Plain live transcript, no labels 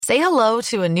Say hello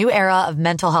to a new era of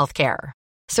mental health care.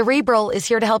 Cerebral is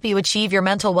here to help you achieve your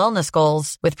mental wellness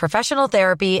goals with professional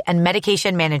therapy and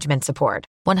medication management support.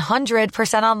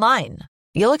 100% online.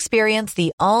 You'll experience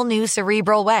the all-new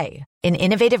Cerebral Way, an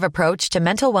innovative approach to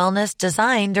mental wellness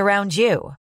designed around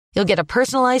you. You'll get a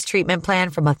personalized treatment plan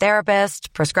from a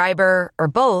therapist, prescriber, or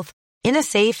both in a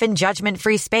safe and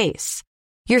judgment-free space.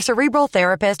 Your Cerebral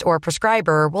therapist or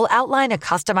prescriber will outline a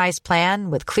customized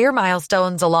plan with clear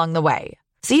milestones along the way,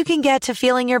 so you can get to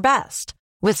feeling your best.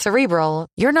 With Cerebral,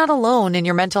 you're not alone in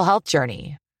your mental health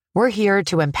journey. We're here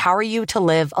to empower you to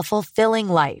live a fulfilling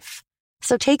life.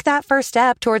 So take that first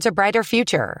step towards a brighter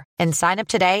future and sign up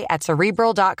today at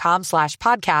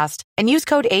Cerebral.com/podcast and use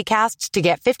code ACAST to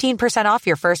get 15% off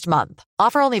your first month.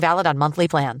 Offer only valid on monthly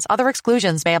plans. Other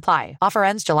exclusions may apply. Offer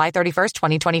ends July 31st,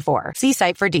 2024. See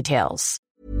site for details.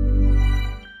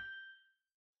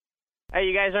 Hey,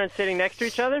 you guys aren't sitting next to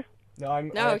each other?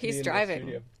 No, he's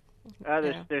driving.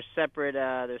 There's separate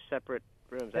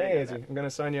rooms. Hey, Izzy, I'm gonna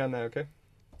sign you on now, okay?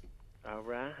 All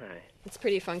right. It's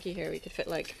pretty funky here. We could fit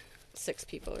like 6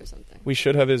 people or something. We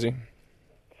should have Izzy.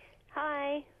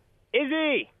 Hi.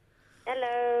 Izzy!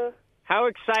 Hello. How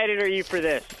excited are you for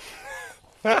this?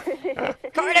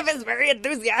 Cardiff is very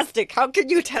enthusiastic. How can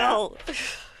you tell?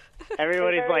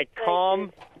 Everybody's like,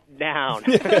 calm down.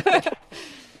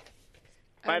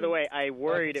 By the way, I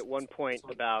worried at one point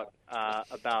about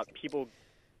people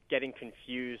getting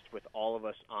confused with all of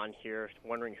us on here,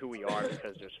 wondering who we are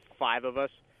because there's 5 of us.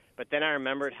 But then I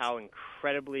remembered how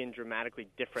incredibly and dramatically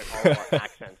different all of our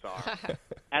accents are.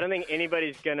 I don't think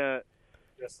anybody's going to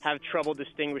have trouble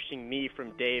distinguishing me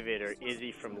from David or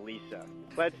Izzy from Lisa.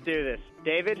 Let's do this.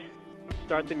 David,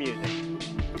 start the music.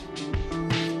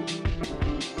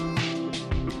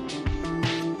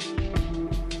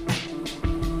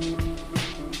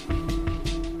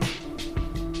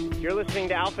 You're listening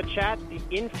to Alpha Chat, the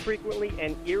infrequently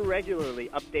and irregularly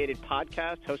updated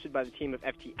podcast hosted by the team of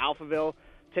FT Alphaville.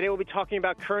 Today we'll be talking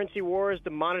about currency wars, the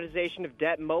monetization of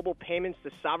debt, mobile payments, the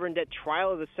sovereign debt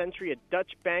trial of the century, a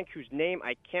Dutch bank whose name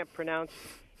I can't pronounce,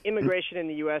 immigration in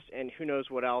the U.S., and who knows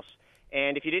what else.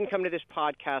 And if you didn't come to this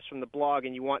podcast from the blog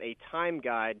and you want a time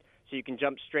guide so you can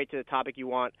jump straight to the topic you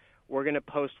want, we're going to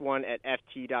post one at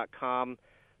ft.com/Alphaville.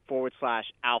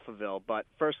 But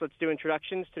first, let's do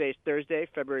introductions. Today's Thursday,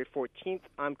 February 14th.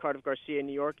 I'm Cardiff Garcia in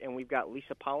New York, and we've got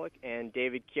Lisa Pollock and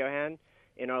David Keohan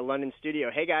in our London studio.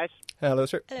 Hey, guys. Hello,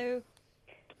 sir. Hello.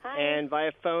 Hi. And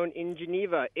via phone in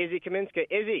Geneva, Izzy Kaminska.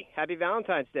 Izzy, happy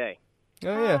Valentine's Day.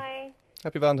 Oh, yeah. Hi.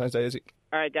 Happy Valentine's Day, Izzy.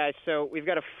 All right, guys, so we've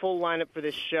got a full lineup for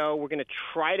this show. We're going to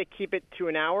try to keep it to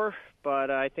an hour, but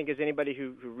I think as anybody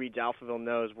who reads Alphaville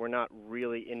knows, we're not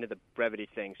really into the brevity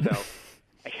thing, so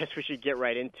I guess we should get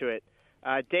right into it.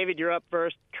 David, you're up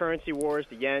first. Currency wars,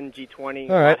 the yen, G20,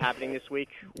 All right. happening this week.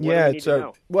 What Yeah, do we need to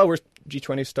know? well, we're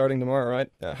G20 starting tomorrow, right?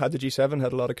 Had the G7,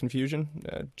 had a lot of confusion.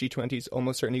 G20's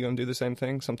almost certainly going to do the same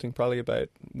thing, something probably about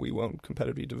we won't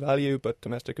competitively devalue, but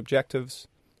domestic objectives,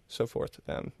 so forth.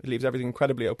 It leaves everything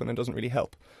incredibly open and doesn't really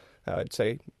help. I'd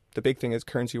say the big thing is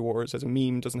currency wars as a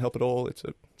meme doesn't help at all. It's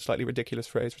a slightly ridiculous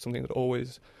phrase for something that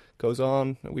always goes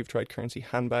on. We've tried currency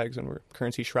handbags and we're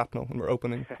currency shrapnel, and we're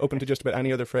open to just about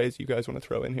any other phrase you guys want to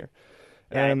throw in here.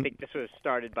 Yeah, I think this was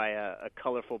started by a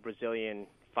colorful Brazilian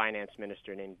finance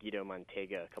minister named Guido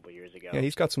Mantega a couple of years ago. Yeah,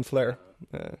 he's got some flair.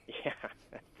 Yeah,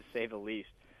 to say the least.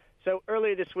 So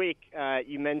earlier this week,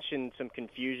 you mentioned some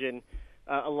confusion.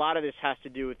 A lot of this has to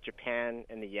do with Japan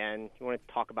and the yen. You want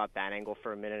to talk about that angle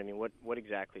for a minute? I mean, what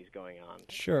exactly is going on?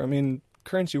 Sure. I mean,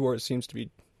 currency wars seems to be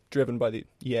driven by the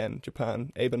yen,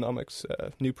 Japan, Abenomics.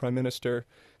 New prime minister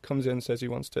comes in, says he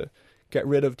wants to get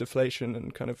rid of deflation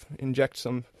and kind of inject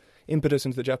some impetus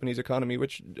into the Japanese economy,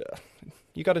 which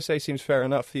you got to say seems fair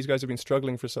enough. These guys have been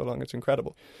struggling for so long. It's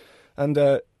incredible. And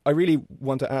I really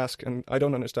want to ask, and I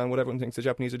don't understand what everyone thinks the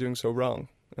Japanese are doing so wrong.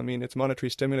 I mean, it's monetary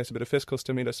stimulus, a bit of fiscal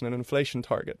stimulus, and an inflation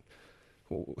target.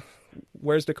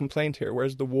 Where's the complaint here?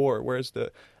 Where's the war? Where's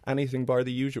the anything bar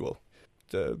the usual?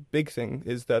 The big thing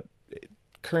is that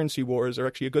currency wars are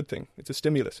actually a good thing. It's a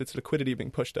stimulus. It's liquidity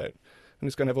being pushed out. And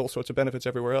it's going to have all sorts of benefits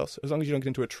everywhere else. As long as you don't get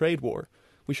into a trade war,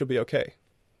 we should be okay.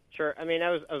 Sure. I mean, I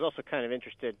was also kind of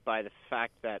interested by the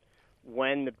fact that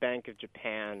when the Bank of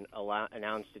Japan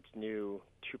announced its new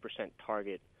 2%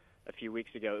 target a few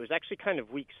weeks ago, it was actually kind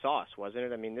of weak sauce, wasn't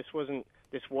it? I mean, this wasn't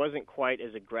quite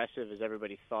as aggressive as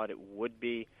everybody thought it would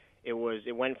be. It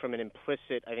went from an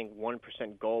implicit, I think,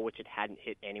 1% goal, which it hadn't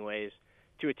hit anyways,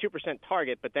 to a 2%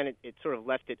 target, but then it sort of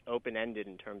left it open-ended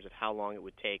in terms of how long it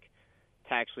would take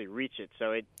to actually reach it.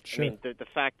 So Sure. I mean, the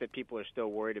fact that people are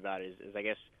still worried about it is I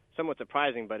guess, somewhat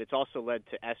surprising, but it's also led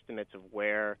to estimates of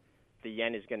where the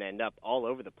yen is going to end up all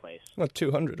over the place. Well,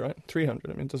 200, right? 300.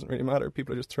 I mean, it doesn't really matter.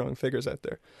 People are just throwing figures out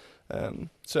there.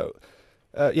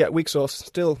 Weak sauce,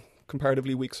 still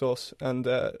comparatively weak sauce, and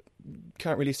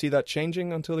can't really see that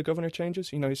changing until the governor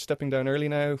changes. You know, he's stepping down early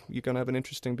now. You're going to have an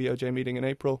interesting BOJ meeting in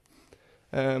April.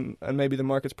 And maybe the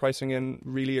market's pricing in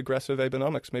really aggressive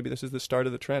Abenomics. Maybe this is the start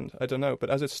of the trend. I don't know. But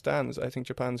as it stands, I think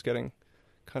Japan's getting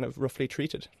kind of roughly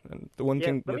treated. And the one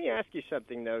thing... Let me ask you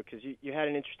something, though, because you had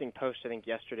an interesting post, I think,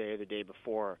 yesterday or the day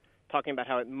before, talking about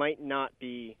how it might not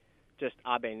be just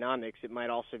Abenomics. It might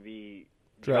also be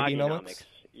Draghinomics.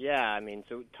 Yeah, I mean,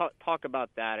 so talk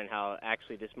about that and how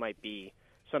actually this might be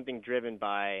something driven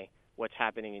by what's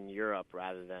happening in Europe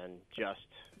rather than just...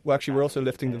 Well, actually, we're also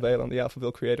lifting the veil on the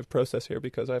Alphaville creative process here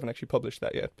because I haven't actually published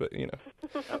that yet. But, you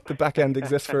know, the back end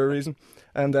exists for a reason.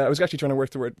 And I was actually trying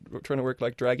to work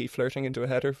like draggy flirting into a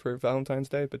header for Valentine's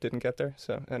Day, but didn't get there.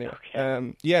 So anyway,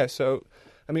 So,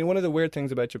 I mean, one of the weird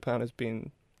things about Japan has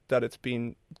been that it's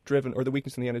been driven, or the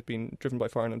weakness in the yen has been driven by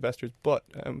foreign investors. But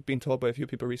been told by a few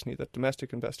people recently that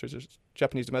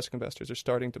Japanese domestic investors are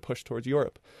starting to push towards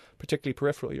Europe, particularly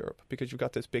peripheral Europe, because you've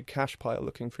got this big cash pile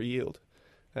looking for yield.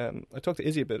 I talked to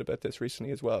Izzy a bit about this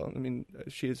recently as well. I mean,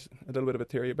 she has a little bit of a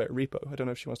theory about repo. I don't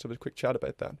know if she wants to have a quick chat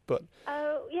about that. But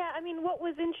I mean, what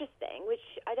was interesting, which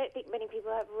I don't think many people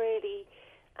have really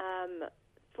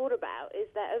thought about,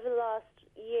 is that over the last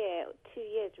year, 2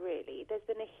 years really, there's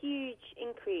been a huge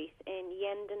increase in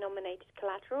yen-denominated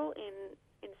collateral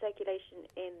in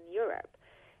circulation in Europe.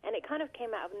 And it kind of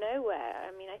came out of nowhere.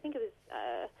 I mean, I think it was,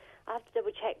 I have to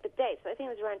double-check the dates, but I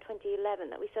think it was around 2011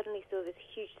 that we suddenly saw this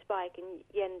huge spike in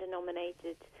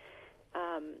yen-denominated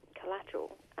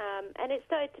collateral. And it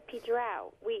started to peter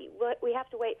out. We have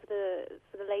to wait for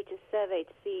the latest survey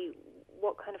to see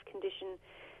what kind of condition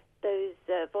those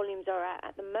volumes are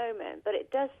at the moment. But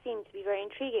it does seem to be very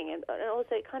intriguing. And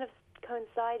also it kind of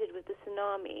coincided with the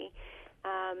tsunami,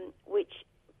 which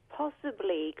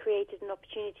possibly created an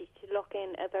opportunity to lock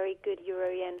in a very good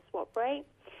euro-yen swap rate.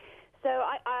 So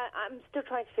I'm still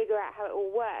trying to figure out how it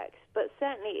all works, but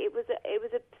certainly it was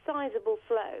a sizable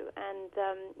flow, and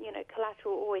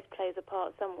collateral always plays a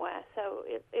part somewhere. So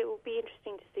it will be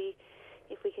interesting to see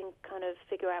if we can kind of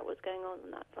figure out what's going on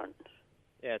that front.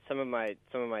 Yeah, some of my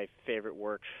favorite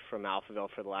work from Alphaville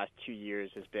for the last 2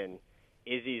 years has been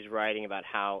Izzy's writing about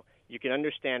how you can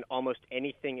understand almost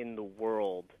anything in the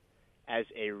world as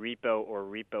a repo or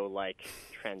repo-like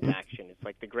transaction. It's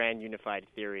like the grand unified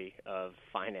theory of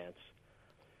finance.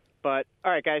 But,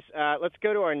 all right, guys, let's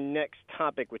go to our next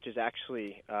topic, which is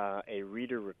actually a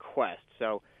reader request.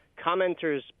 So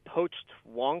commenters Poached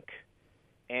Wonk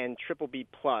and Triple B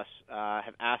Plus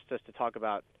have asked us to talk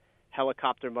about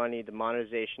helicopter money, the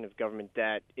monetization of government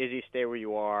debt. Izzy, stay where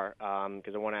you are,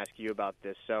 because I want to ask you about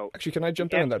this. So, actually, can I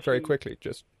jump in on that very quickly?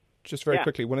 Just very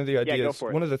quickly, one of the ideas,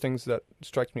 one of the things that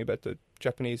strikes me about the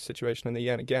Japanese situation and the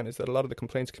yen, again, is that a lot of the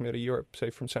complaints coming out of Europe, say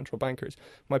from central bankers,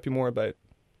 might be more about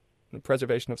the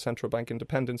preservation of central bank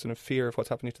independence and a fear of what's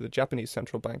happening to the Japanese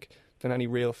central bank than any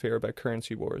real fear about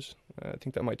currency wars. I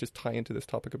think that might just tie into this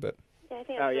topic a bit. Yeah, I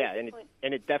think that's a good point.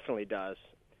 And it definitely does.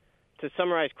 To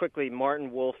summarize quickly,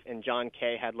 Martin Wolf and John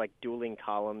Kay had like dueling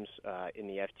columns in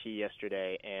the FT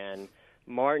yesterday, and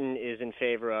Martin is in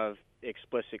favor of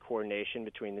explicit coordination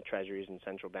between the treasuries and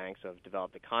central banks of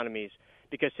developed economies,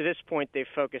 because to this point they've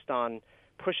focused on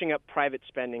pushing up private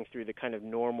spending through the kind of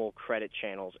normal credit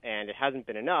channels, and it hasn't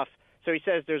been enough. So he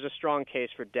says there's a strong case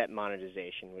for debt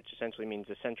monetization, which essentially means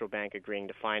the central bank agreeing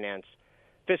to finance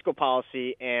fiscal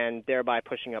policy and thereby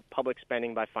pushing up public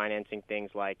spending by financing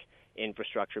things like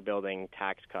infrastructure building,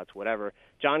 tax cuts, whatever.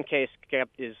 John Kay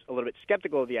is a little bit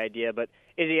skeptical of the idea, but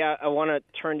Izzy, I want to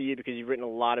turn to you because you've written a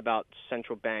lot about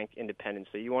central bank independence.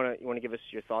 So you want to give us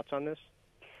your thoughts on this?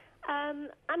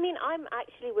 I mean, I'm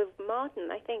actually with Martin.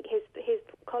 I think his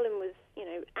column was,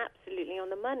 absolutely on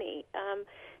the money.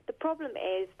 The problem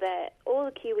is that all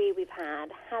the QE we've had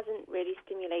hasn't really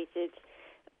stimulated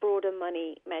broader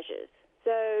money measures.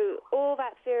 So all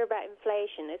that fear about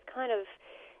inflation is kind of,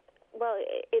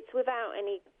 it's without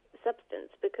any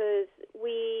substance, because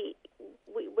we're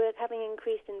having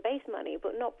increased in base money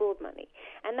but not broad money,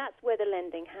 and that's where the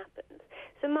lending happens.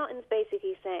 So Martin's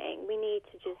basically saying we need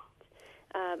to just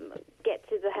get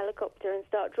to the helicopter and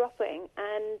start dropping,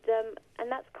 and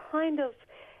that's kind of,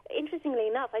 interestingly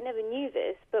enough, I never knew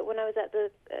this, but when I was at the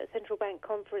central bank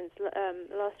conference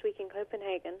last week in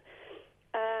Copenhagen,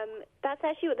 that's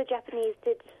actually what the Japanese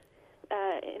did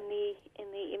in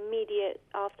the immediate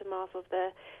aftermath of the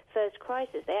first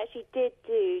crisis, they actually did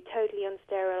do totally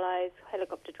unsterilized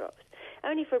helicopter drops,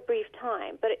 only for a brief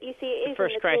time. But you see, it is the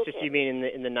first in the crisis. toolkit. You mean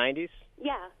in the 90s?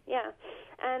 Yeah,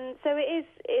 and so it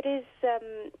is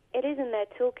in their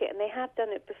toolkit, and they have done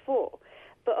it before.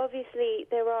 But obviously,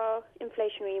 there are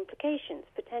inflationary implications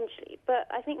potentially. But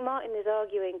I think Martin is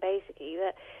arguing basically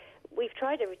that we've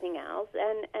tried everything else,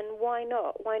 and why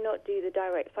not? Why not do the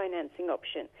direct financing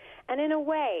option? And in a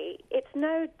way, it's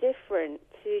no different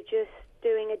to just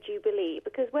doing a Jubilee,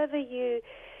 because whether you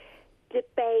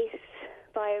debase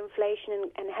via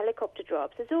inflation and helicopter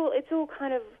drops, it's all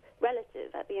kind of relative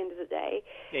at the end of the day.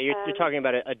 Yeah, you're talking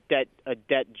about a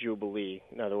debt Jubilee.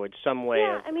 In other words, some way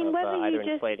of whether either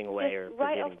you inflating away or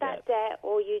write off that debt,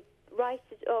 or you write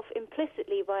it off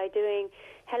implicitly by doing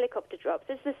helicopter drops,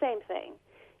 it's the same thing.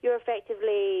 You're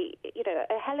effectively,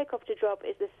 a helicopter drop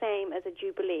is the same as a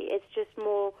Jubilee. It's just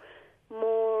more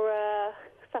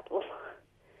subtle.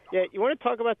 Yeah, you want to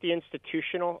talk about the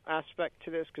institutional aspect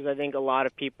to this? Because I think a lot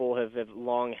of people have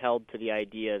long held to the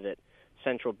idea that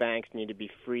central banks need to be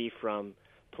free from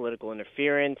political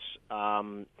interference,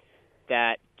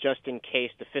 that just in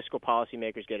case the fiscal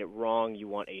policymakers get it wrong, you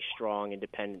want a strong,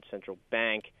 independent central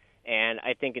bank. And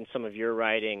I think in some of your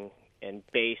writing, and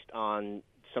based on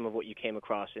some of what you came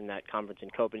across in that conference in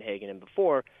Copenhagen and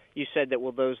before, you said that,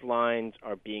 those lines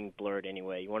are being blurred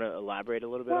anyway. You want to elaborate a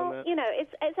little bit on that?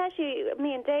 It's actually,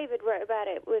 me and David wrote about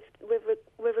it with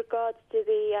regards to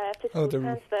the fiscal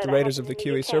transfer. The Raiders of the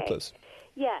QE surplus.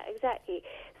 Yeah, exactly.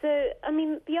 So,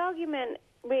 the argument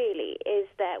really is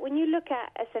that when you look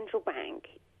at a central bank,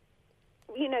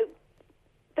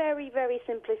 very, very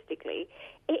simplistically,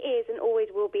 it is and always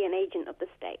will be an agent of the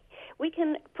state. We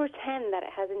can pretend that it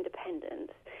has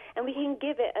independence, and we can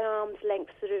give it an arm's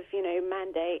length sort of,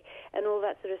 mandate and all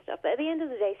that sort of stuff. But at the end of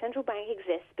the day, central bank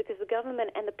exists because the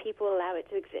government and the people allow it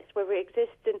to exist, whether it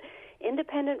exists in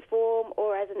independent form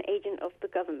or as an agent of the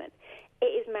government.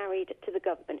 It is married to the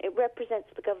government. It represents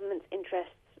the government's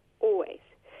interests always.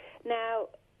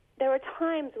 Now, there are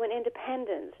times when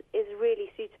independence is really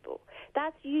suitable.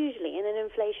 That's usually in an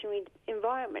inflationary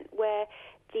environment where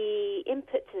the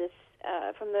impetus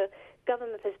from the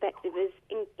government perspective is,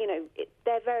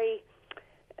 they're very,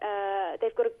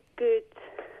 they've got a good,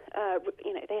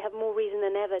 they have more reason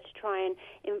than ever to try and,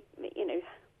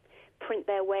 print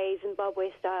their way Zimbabwe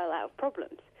style out of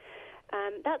problems.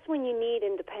 That's when you need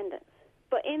independence.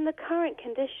 But in the current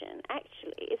condition,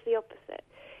 actually, it's the opposite.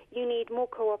 You need more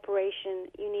cooperation,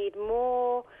 you need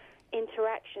more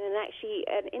interaction, and actually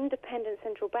an independent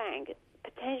central bank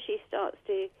potentially starts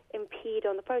to impede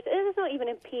on the process. It's not even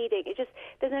impeding,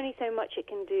 there's only so much it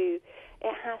can do.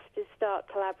 It has to start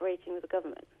collaborating with the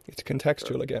government. It's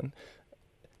contextual again.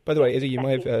 By the way, Izzy, you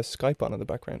might have Skype on in the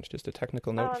background, just a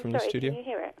technical note from the studio. Can you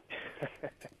hear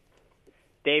it?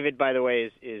 David, by the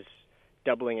way, is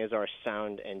doubling as our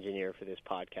sound engineer for this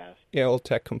podcast. Yeah, all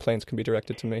tech complaints can be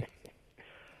directed to me.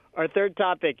 Our third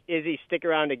topic, Izzy, stick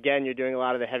around again. You're doing a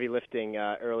lot of the heavy lifting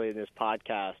early in this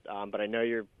podcast, but I know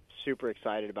you're super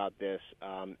excited about this,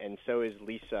 and so is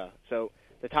Lisa. So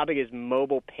the topic is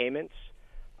mobile payments.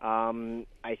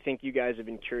 I think you guys have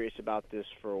been curious about this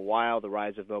for a while, the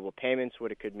rise of mobile payments,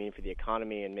 what it could mean for the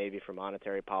economy and maybe for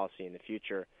monetary policy in the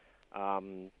future.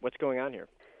 What's going on here?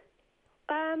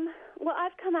 Well,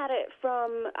 I've come at it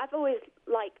I've always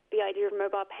liked the idea of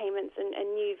mobile payments and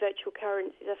new virtual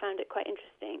currencies. I found it quite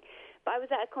interesting. But I was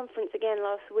at a conference again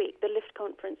last week, the LIFT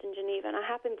conference in Geneva, and I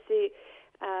happened to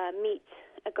meet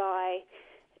a guy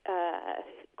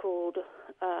called,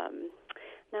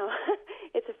 now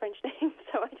it's a French name,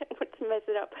 so I don't want to mess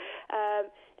it up.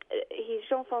 He's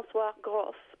Jean-François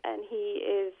Groff, and he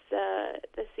is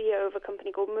the CEO of a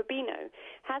company called Mobino.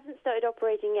 Hasn't started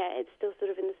operating yet. It's still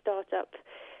sort of in the startup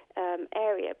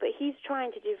area, but he's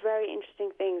trying to do very interesting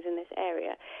things in this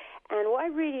area. And what I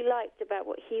really liked about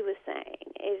what he was saying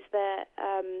is that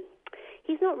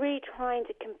he's not really trying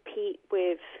to compete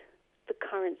with the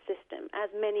current system, as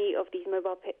many of these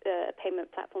mobile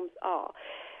payment platforms are.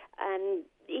 And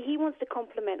he wants to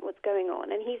complement what's going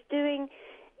on. And he's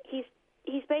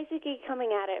basically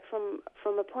coming at it from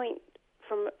a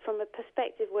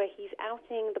perspective where he's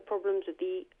outing the problems with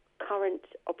the current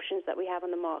options that we have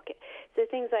on the market. So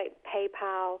things like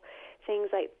PayPal, things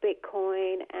like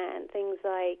Bitcoin, and things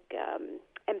like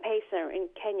M-Pesa in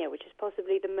Kenya, which is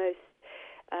possibly the most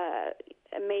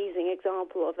amazing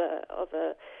example of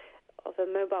a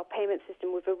mobile payment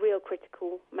system with a real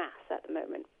critical mass at the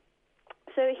moment.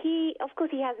 So he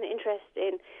has an interest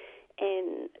in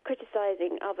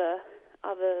criticizing other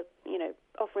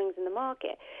offerings in the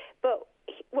market, but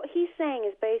what he's saying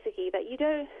is basically that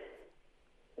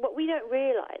what we don't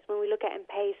realize when we look at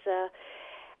M-Pesa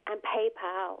and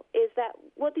PayPal is that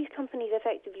what these companies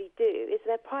effectively do is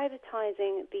they're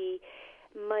privatizing the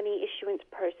money issuance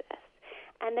process.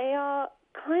 And they are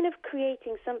kind of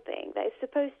creating something that is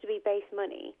supposed to be base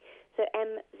money, so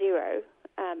M0,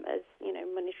 as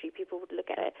monetary people would look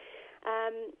at it.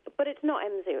 But it's not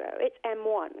M0, it's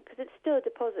M1, because it's still a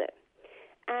deposit.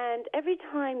 And every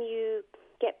time you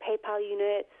get PayPal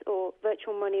units or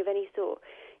virtual money of any sort,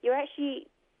 you're actually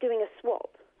doing a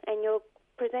swap, and you're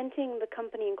presenting the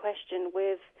company in question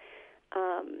with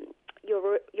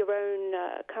your own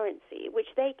currency, which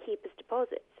they keep as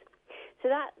deposits. So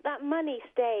that money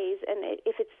stays, and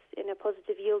if it's in a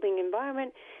positive yielding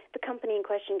environment, the company in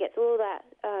question gets all that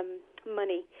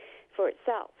money for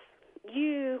itself.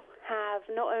 You have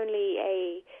not only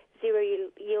a zero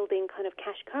yielding kind of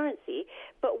cash currency,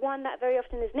 but one that very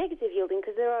often is negative yielding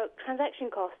because there are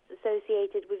transaction costs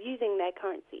associated with using their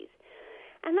currencies.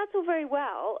 And that's all very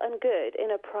well and good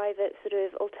in a private sort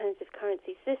of alternative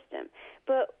currency system.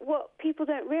 But what people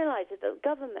don't realize is that the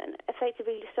government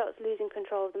effectively starts losing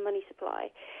control of the money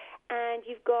supply. And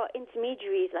you've got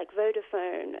intermediaries like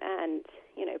Vodafone and,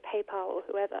 PayPal or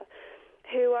whoever,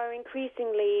 who are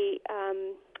increasingly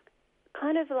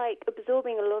kind of like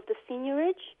absorbing a lot of the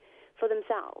seigniorage for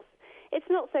themselves. It's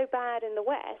not so bad in the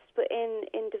West, but in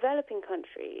developing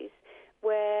countries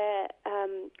where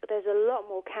there's a lot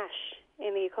more cash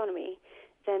in the economy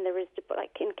than there is, like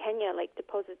in Kenya, like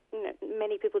deposit.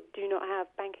 Many people do not have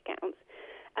bank accounts.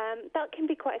 That can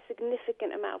be quite a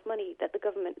significant amount of money that the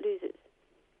government loses.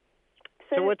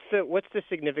 So what's the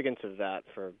significance of that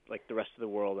for like the rest of the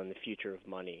world and the future of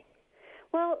money?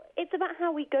 Well, it's about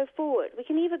how we go forward. We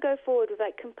can either go forward with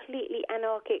like completely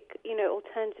anarchic,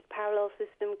 alternative parallel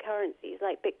system currencies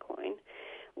like Bitcoin,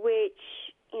 which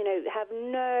have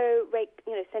no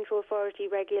central authority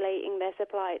regulating their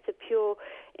supply. It's a pure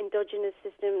endogenous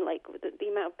system, like the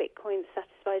amount of Bitcoin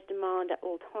satisfies demand at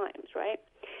all times, right?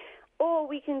 Or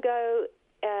we can go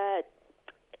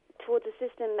towards a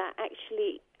system that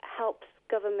actually helps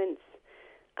governments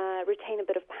retain a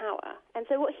bit of power. And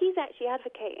so what he's actually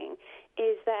advocating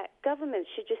is that governments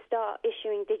should just start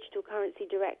issuing digital currency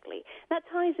directly. That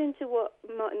ties into what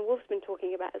Martin Wolf's been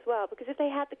talking about as well, because if they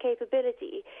had the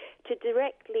capability to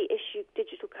directly issue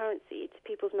digital currency to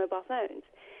people's mobile phones,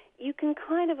 you can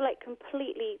kind of like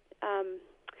completely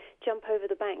jump over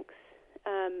the banks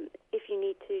if you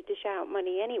need to dish out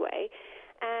money anyway.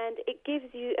 And it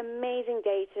gives you amazing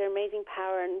data, amazing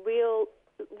power, and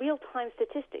real-time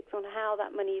statistics on how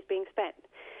that money is being spent.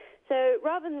 So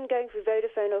rather than going through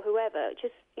Vodafone or whoever,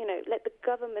 just let the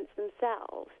governments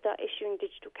themselves start issuing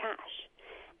digital cash,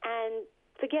 and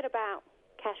forget about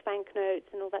cash banknotes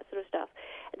and all that sort of stuff.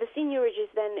 The seigniorage is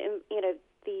then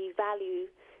the value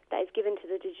that is given to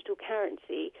the digital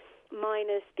currency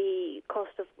minus the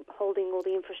cost of holding all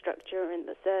the infrastructure and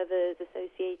the servers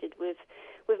associated with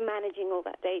managing all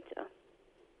that data.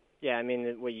 Yeah, I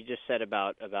mean, what you just said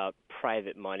about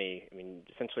private money, I mean,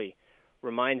 essentially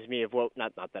reminds me of what,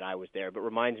 not that I was there, but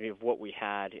reminds me of what we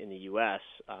had in the U.S.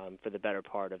 For the better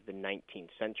part of the 19th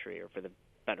century, or for the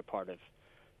better part of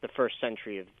the first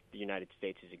century of the United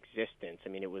States' existence. I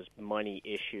mean, it was money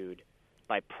issued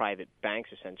by private banks,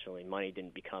 essentially. Money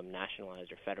didn't become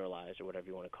nationalized or federalized or whatever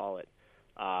you want to call it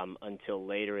until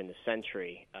later in the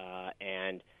century.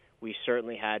 And we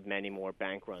certainly had many more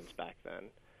bank runs back then.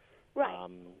 Right,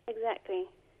 exactly.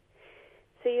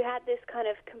 So you had this kind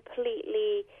of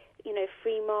completely,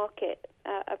 free market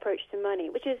approach to money,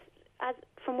 which is,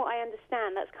 from what I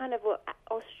understand, that's kind of what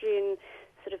Austrian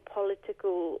sort of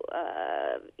political,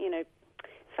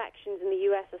 factions in the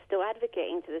U.S. are still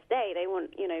advocating to this day. They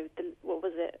want, what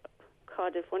was it,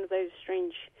 Cardiff, one of those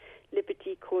strange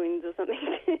Liberty coins or something.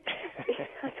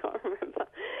 I can't remember.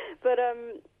 But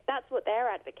that's what they're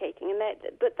advocating,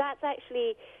 but that's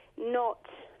actually not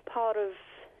part of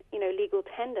legal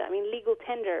tender. I mean, legal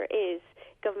tender is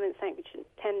government sanctioned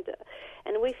tender,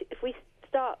 and if we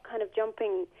start kind of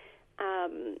jumping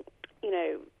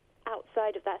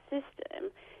outside of that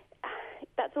system,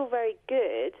 that's all very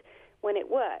good when it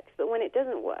works, but when it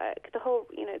doesn't work, the whole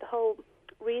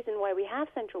reason why we have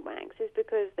central banks is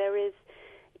because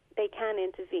they can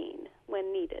intervene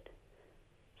when needed.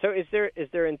 So is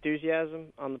there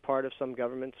enthusiasm on the part of some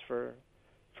governments for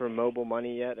mobile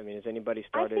money yet? I mean, has anybody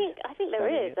started? I think there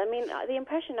is. I mean, the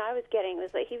impression I was getting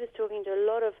was that he was talking to a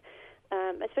lot of,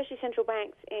 especially central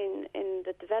banks in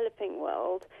the developing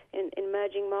world, in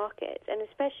emerging markets, and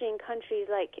especially in countries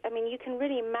like, I mean, you can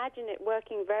really imagine it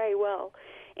working very well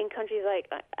in countries like,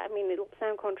 I mean, it'll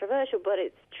sound controversial, but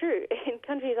it's true, in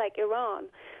countries like Iran,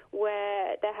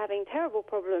 where they're having terrible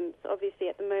problems, obviously,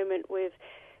 at the moment with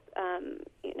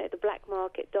the black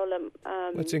market dollar.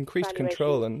 It's increased valuation.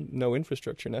 control and no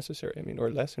infrastructure necessary. I mean, or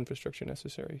less infrastructure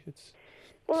necessary. It's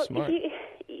smart.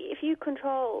 If you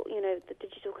control, the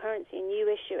digital currency and you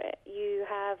issue it, you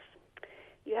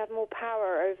have more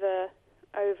power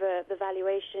over the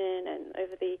valuation and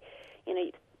over the,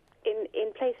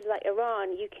 in places like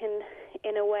Iran, you can,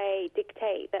 in a way,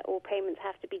 dictate that all payments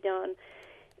have to be done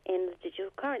in the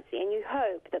digital currency, and you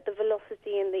hope that the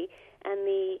velocity and the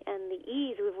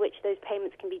ease with which those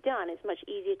payments can be done. It's much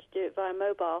easier to do it via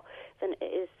mobile than it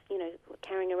is,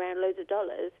 carrying around loads of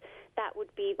dollars. That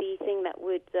would be the thing that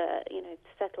would,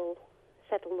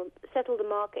 settle the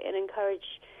market and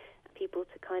encourage people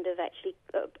to kind of actually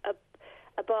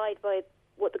abide by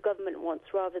what the government wants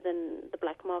rather than the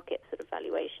black market sort of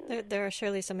valuation. There are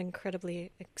surely some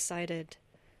incredibly excited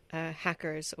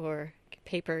hackers or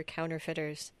paper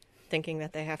counterfeiters thinking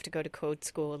that they have to go to code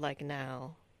school like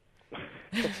now.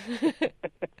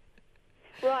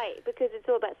 Right, because it's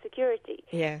all about security.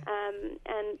 Yeah.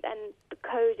 And the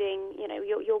coding,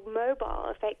 your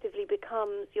mobile effectively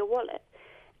becomes your wallet.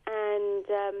 And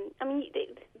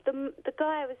the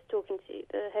guy I was talking to,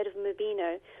 the head of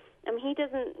Mobino, he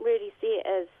doesn't really see it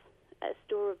as a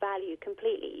store of value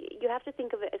completely. You have to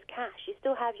think of it as cash. You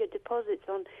still have your deposits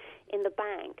in the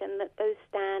bank, and that those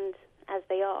stand as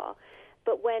they are.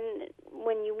 But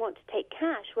when you want to take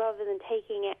cash, rather than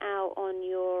taking it out on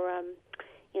your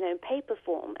in paper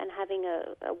form and having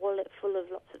a wallet full of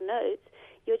lots of notes,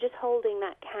 you're just holding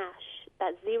that cash,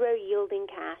 that zero yielding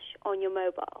cash on your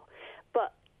mobile,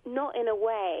 but not in a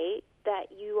way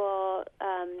that you are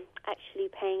actually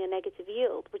paying a negative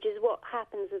yield, which is what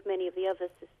happens with many of the other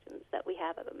systems that we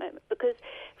have at the moment. Because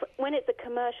when it's a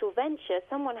commercial venture,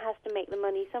 someone has to make the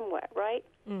money somewhere, right?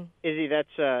 Mm. Izzy,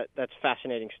 that's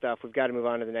fascinating stuff. We've got to move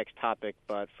on to the next topic,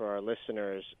 but for our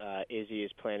listeners, Izzy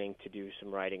is planning to do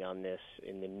some writing on this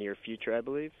in the near future, I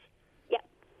believe? Yeah.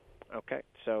 Okay,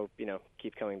 so,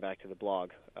 keep coming back to the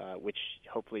blog, which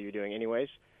hopefully you're doing anyways.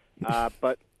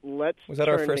 But let's Was that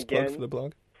our first again. plug for the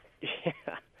blog?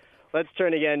 Yeah. Let's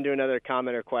turn again to another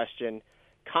commenter question.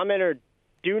 Commenter,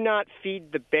 do not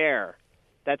feed the bear.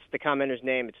 That's the commenter's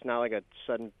name. It's not like a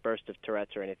sudden burst of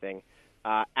Tourette's or anything.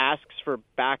 Asks for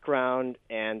background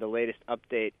and the latest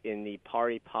update in the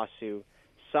Pari Passu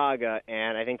saga.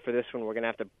 And I think for this one, we're going to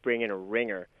have to bring in a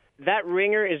ringer. That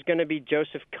ringer is going to be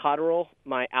Joseph Cotterill,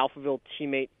 my Alphaville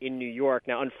teammate in New York.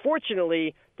 Now,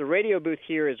 unfortunately, the radio booth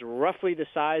here is roughly the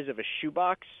size of a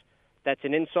shoebox. That's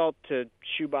an insult to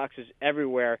shoeboxes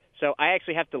everywhere. So I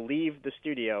actually have to leave the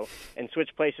studio and switch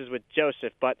places with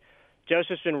Joseph. But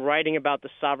Joseph's been writing about the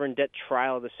sovereign debt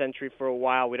trial of the century for a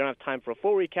while. We don't have time for a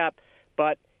full recap,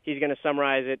 but he's going to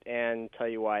summarize it and tell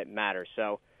you why it matters.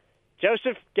 So,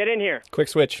 Joseph, get in here. Quick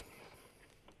switch.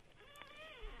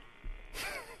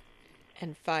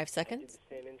 And 5 seconds.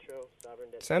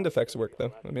 Sound effects work,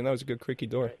 though. I mean, that was a good creaky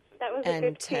door. That was a And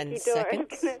good 10 creaky door, I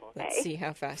was seconds. gonna Let's say. see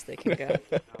how fast they can go.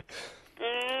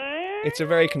 It's a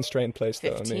very constrained place,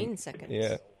 though. 15 seconds.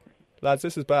 Yeah. Lads,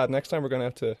 this is bad. Next time we're going to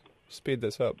have to speed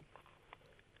this up.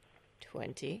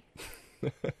 20.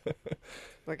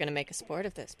 We're going to make a sport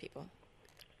of this, people.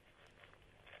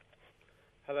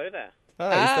 Hello there.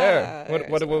 He's there.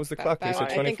 What was the clock? You said I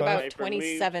think 25? about I've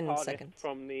 27 removed Cardiff seconds.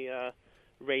 from the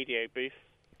radio booth.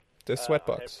 The I've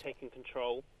sweatbox. taken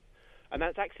control. And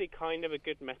that's actually kind of a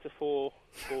good metaphor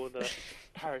for the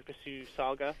Pari Passu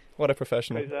saga. What a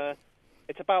professional. Because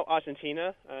it's about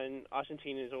Argentina, and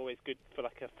Argentina is always good for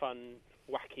like a fun,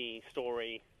 wacky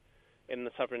story in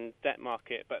the sovereign debt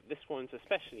market. But this one's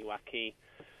especially wacky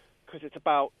because it's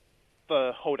about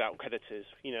the holdout creditors,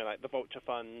 like the vulture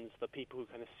funds, the people who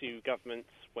kind of sue governments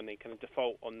when they kind of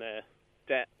default on their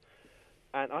debt.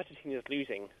 And Argentina is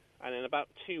losing. And in about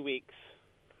 2 weeks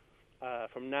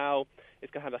from now,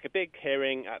 it's going to have like a big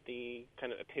hearing at the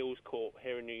kind of appeals court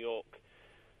here in New York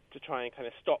to try and kind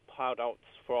of stop holdouts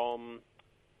from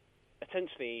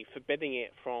essentially forbidding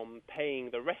it from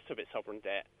paying the rest of its sovereign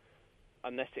debt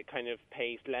unless it kind of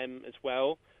pays LEM as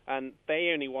well. And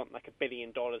they only want like $1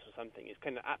 billion or something. It's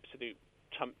kind of absolute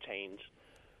chump change.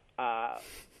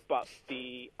 But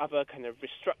the other kind of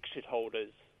restructured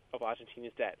holders of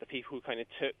Argentina's debt, the people who kind of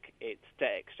took its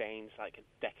debt exchange like a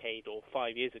decade or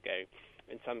 5 years ago,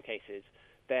 in some cases,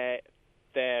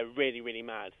 they're really, really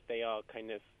mad. They are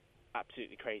kind of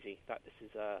absolutely crazy that this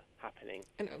is happening.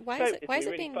 And why So is it's it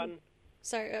really being fun.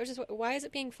 Sorry, why is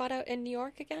it being fought out in New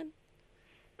York again?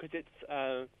 Because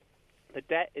it's the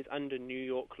debt is under New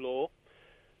York law,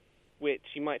 which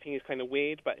you might think is kind of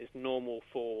weird, but is normal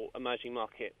for emerging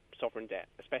market sovereign debt,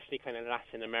 especially kind of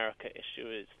Latin America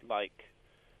issuers like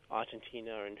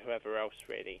Argentina and whoever else,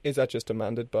 really. Is that just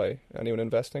demanded by anyone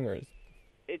investing, or?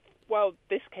 It's Well,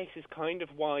 this case is kind of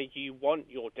why you want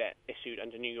your debt issued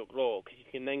under New York law, because you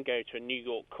can then go to a New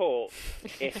York court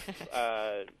if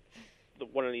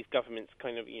one of these governments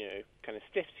kind of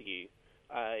stiff to you.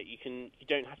 You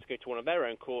don't have to go to one of their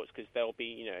own courts because they'll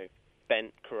be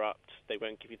bent, corrupt. They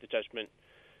won't give you the judgment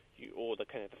or the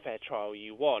kind of the fair trial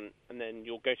you want, and then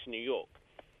you'll go to New York.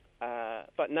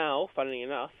 But now, funnily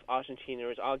enough, Argentina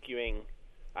is arguing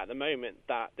at the moment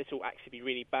that this will actually be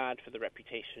really bad for the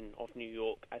reputation of New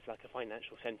York as like a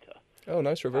financial center. Oh,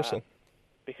 nice reversal.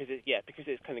 Because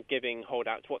it's kind of giving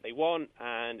holdouts what they want,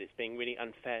 and it's being really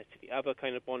unfair to the other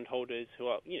kind of bondholders who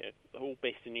are all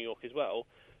based in New York as well.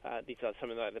 These are some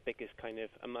of the biggest kind of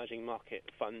emerging market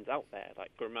funds out there,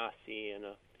 like Gramercy and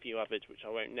a few others which I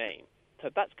won't name. So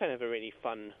that's kind of a really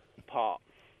fun part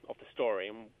of the story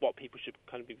and what people should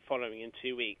kind of be following in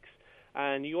 2 weeks.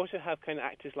 And you also have kind of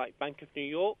actors like Bank of New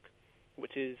York,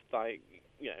 which is like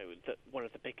one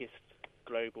of the biggest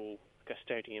global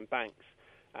custodian banks,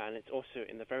 and it's also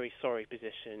in the very sorry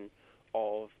position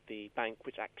of the bank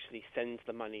which actually sends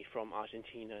the money from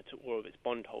Argentina to all of its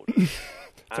bondholders.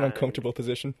 It's an uncomfortable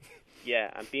position.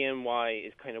 Yeah, and BNY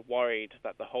is kind of worried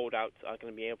that the holdouts are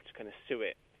going to be able to kind of sue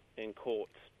it in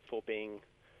courts for being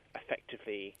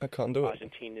effectively a conduit.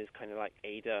 Argentina's kind of like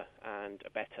aider and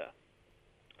abetter.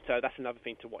 So that's another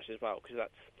thing to watch as well, because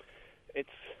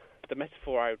it's the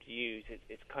metaphor I would use.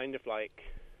 It's kind of like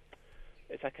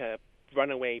it's like a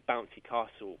runaway bouncy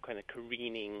castle, kind of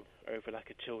careening over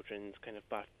like a children's kind of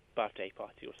birthday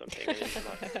party or something, and it's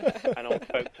like an old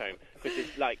folks home. Because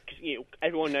it's like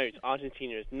everyone knows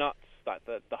Argentina is nuts. Like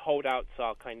the holdouts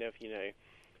are kind of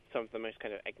some of the most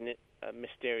kind of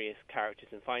mysterious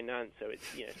characters in finance. So it's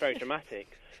it's very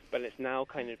dramatic, but it's now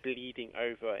kind of bleeding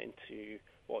over into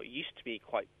what used to be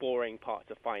quite boring parts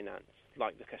of finance,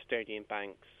 like the custodian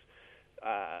banks,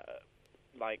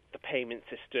 like the payment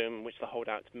system, which the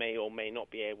holdouts may or may not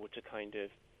be able to kind of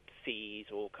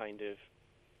seize or kind of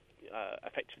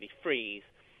effectively freeze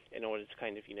in order to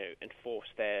kind of enforce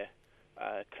their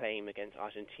claim against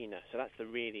Argentina. So that's the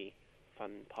really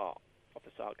fun part of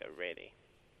the saga, really.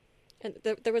 And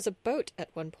there was a boat at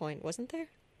one point, wasn't there?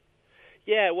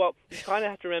 Yeah, well, you kind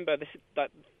of have to remember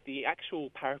that the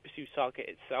actual Parapursuit saga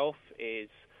itself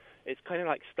it's kind of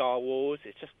like Star Wars.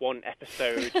 It's just one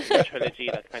episode in a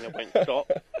trilogy that kind of won't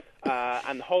stop.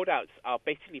 And the holdouts are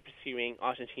basically pursuing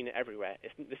Argentina everywhere.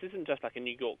 This isn't just like a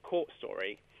New York court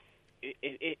story.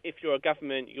 If you're a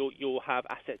government, you'll have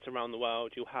assets around the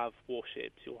world. You'll have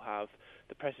warships. You'll have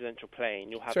the presidential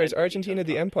plane. You'll have. Sorry, is Argentina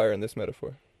the empire in this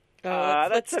metaphor?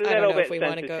 That's a little I don't know bit if we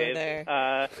want to go there.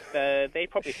 They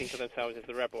probably think of themselves as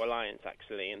the Rebel Alliance,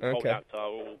 actually, and okay. holdouts are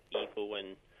all evil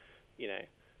and,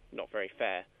 not very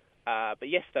fair. But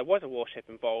yes, there was a warship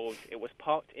involved. It was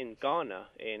parked in Ghana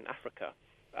in Africa,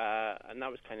 and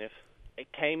that was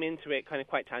it came into it kind of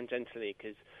quite tangentially,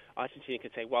 because Argentina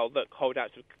could say, well, look,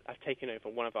 holdouts have taken over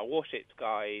one of our warships,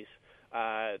 guys.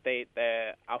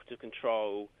 They're out of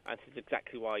control, and this is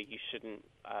exactly why you shouldn't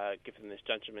give them this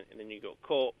judgment in the New York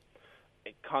court.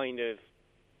 It kind of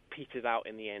petered out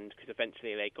in the end, because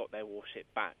eventually they got their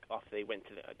warship back after they went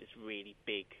to this really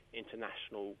big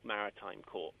international maritime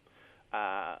court.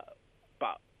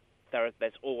 But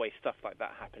there's always stuff like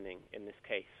that happening in this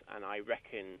case, and I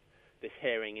reckon this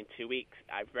hearing in 2 weeks,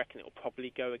 I reckon it will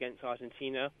probably go against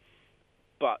Argentina,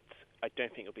 but I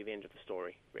don't think it'll be the end of the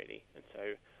story, really. And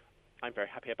so I'm very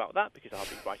happy about that, because I'll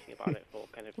be writing about it for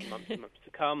kind of months and months to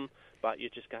come, but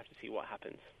you're just going to have to see what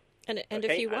happens. And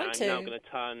okay? if you want I'm now going to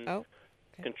turn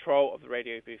control of the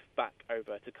radio booth back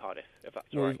over to Cardiff, if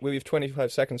that's all right. We have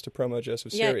 25 seconds to promo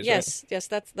Joseph's series, yes, right? Yes,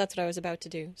 that's what I was about to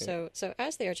do. Yeah. So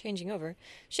as they are changing over,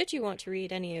 should you want to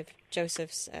read any of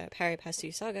Joseph's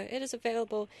Parapursuit saga, it is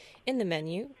available in the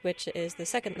menu, which is the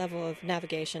second level of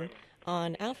navigation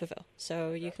on Alphaville.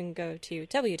 So you can go to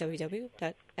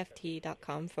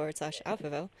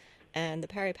www.ft.com/Alphaville, and the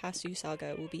Parapursuit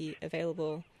saga will be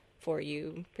available for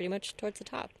you pretty much towards the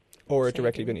top. Or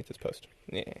directly beneath this post.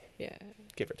 Yeah.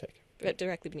 Give or take. But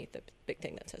directly beneath the big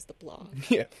thing that says the blog.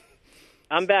 Yeah.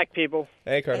 I'm back, people.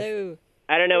 Hey, Cardiff. Hello.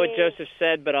 I don't know what Joseph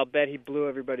said, but I'll bet he blew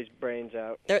everybody's brains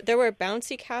out. There were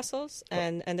bouncy castles,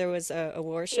 and there was a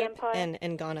warship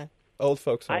in Ghana. Old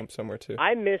folks home somewhere, too.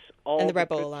 I miss all and the the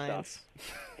Rebel good Alliance.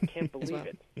 Stuff. I can't believe well.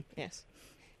 it. Yes.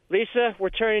 Lisa, we're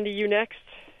turning to you next.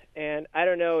 And I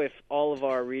don't know if all of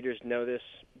our readers know this,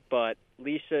 but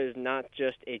Lisa is not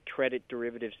just a credit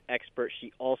derivatives expert.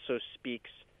 She also speaks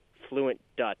fluent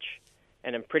Dutch.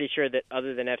 And I'm pretty sure that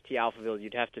other than FT Alphaville,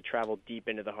 you'd have to travel deep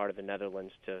into the heart of the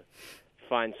Netherlands to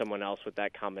find someone else with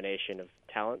that combination of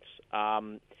talents.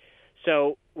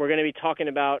 So we're going to be talking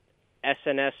about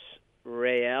SNS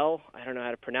Real. I don't know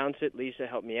how to pronounce it. Lisa,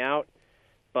 help me out.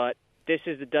 But this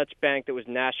is the Dutch bank that was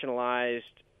nationalized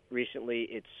recently.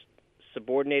 Its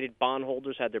subordinated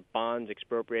bondholders had their bonds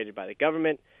expropriated by the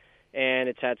government, and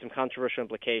it's had some controversial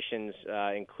implications,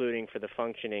 including for the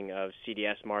functioning of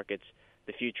CDS markets,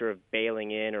 the future of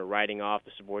bailing in or writing off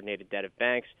the subordinated debt of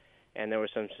banks, and there was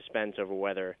some suspense over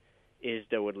whether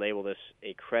ISDA would label this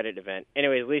a credit event.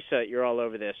 Anyways, Lisa, you're all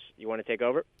over this. You want to take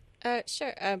over?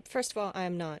 Sure. First of all,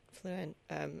 I'm not fluent.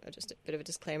 Just a bit of a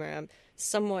disclaimer. I'm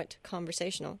somewhat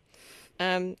conversational.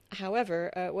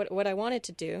 However, what I wanted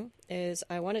to do is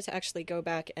I wanted to actually go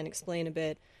back and explain a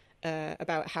bit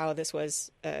about how this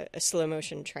was a slow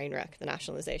motion train wreck, the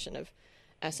nationalization of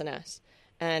SNS.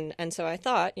 And so I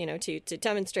thought, to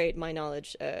demonstrate my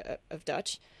knowledge of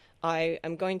Dutch, I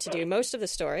am going to do most of the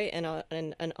story in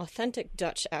an authentic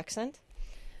Dutch accent.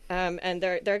 And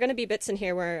there are going to be bits in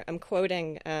here where I'm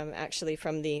quoting actually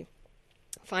from the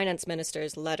finance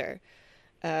minister's letter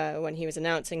when he was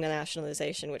announcing the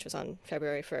nationalization, which was on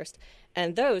February 1st.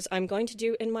 And those I'm going to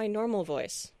do in my normal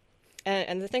voice.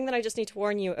 And the thing that I just need to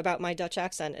warn you about my Dutch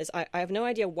accent is I have no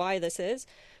idea why this is,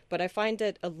 but I find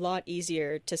it a lot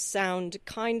easier to sound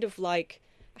kind of like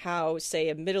how, say,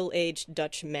 a middle-aged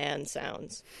Dutch man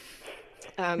sounds.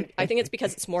 I think it's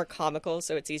because it's more comical,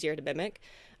 so it's easier to mimic.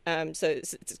 So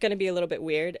it's going to be a little bit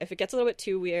weird. If it gets a little bit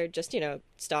too weird, just,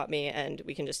 stop me and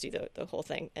we can just do the whole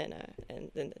thing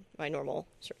in my normal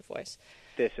sort of voice.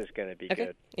 This is going to be okay.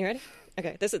 Good. You ready?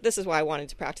 Okay. This is why I wanted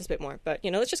to practice a bit more. But,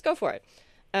 let's just go for it.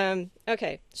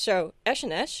 Okay. So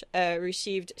SNS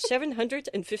received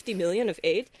 750 million of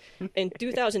aid in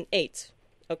 2008.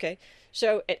 Okay.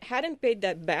 So it hadn't paid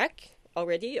that back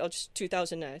already, or just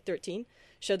 2013.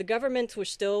 So the government was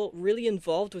still really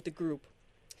involved with the group,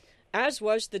 as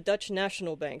was the Dutch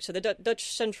National Bank, so the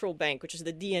Dutch Central Bank, which is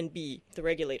the DNB, the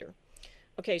regulator.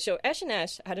 Okay, so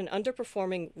SNS had an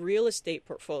underperforming real estate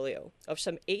portfolio of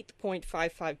some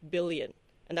 8.55 billion,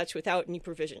 and that's without any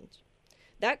provisions.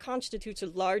 That constitutes a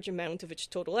large amount of its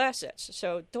total assets.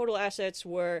 So total assets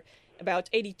were about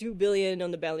 82 billion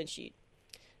on the balance sheet.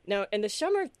 Now, in the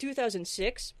summer of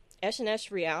 2006,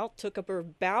 SNS Real took up her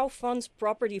Bouwfonds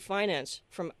property finance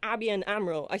from ABN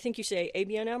AMRO, I think you say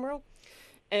ABN AMRO,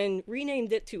 and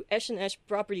renamed it to SNS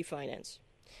Property Finance.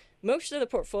 Most of the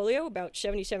portfolio, about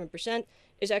 77%,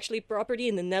 is actually property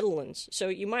in the Netherlands. So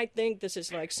you might think this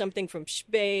is like something from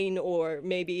Spain or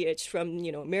maybe it's from,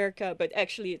 America, but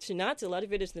actually it's not. A lot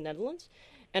of it is the Netherlands.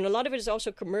 And a lot of it is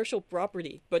also commercial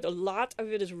property, but a lot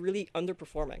of it is really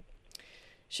underperforming.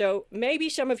 So maybe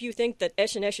some of you think that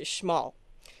SNS is small.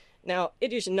 Now,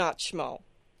 it is not small.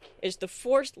 It's the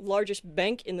fourth largest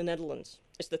bank in the Netherlands.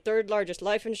 It's the third largest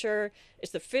life insurer.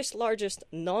 It's the fifth largest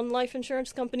non-life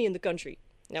insurance company in the country.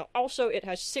 Now, also, it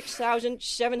has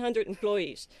 6,700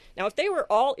 employees. Now, if they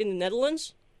were all in the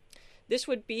Netherlands, this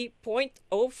would be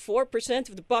 0.04%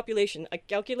 of the population. I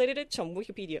calculated it on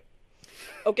Wikipedia.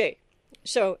 Okay,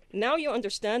 so now you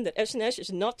understand that SNS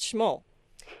is not small.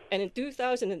 And in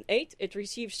 2008, it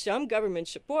received some government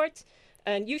support.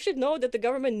 And you should know that the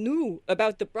government knew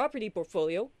about the property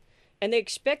portfolio, and they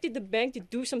expected the bank to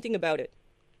do something about it.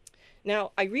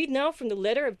 Now, I read now from the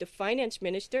letter of the finance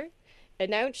minister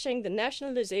announcing the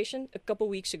nationalization a couple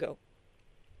weeks ago.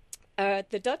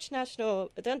 The Dutch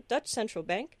Central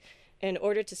Bank, in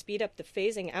order to speed up the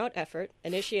phasing out effort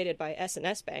initiated by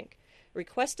SNS Bank,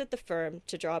 requested the firm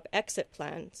to draw up exit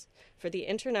plans for the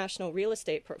international real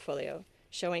estate portfolio,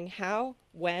 showing how,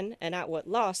 when, and at what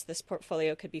loss this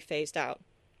portfolio could be phased out.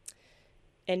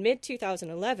 In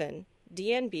mid-2011,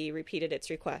 DNB repeated its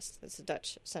request, that's the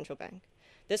Dutch Central Bank,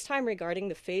 this time regarding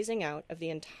the phasing out of the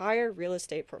entire real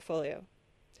estate portfolio.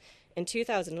 In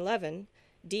 2011,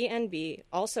 DNB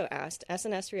also asked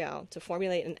SNS Real to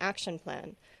formulate an action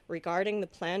plan regarding the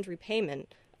planned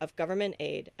repayment of government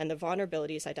aid and the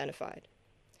vulnerabilities identified.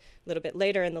 A little bit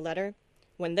later in the letter,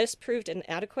 when this proved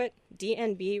inadequate,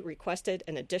 DNB requested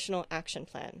an additional action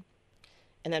plan.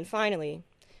 And then finally,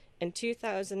 in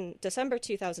December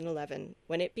 2011,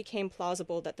 when it became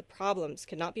plausible that the problems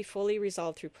could not be fully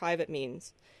resolved through private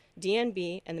means,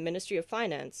 DNB and the Ministry of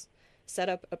Finance set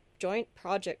up a joint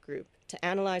project group to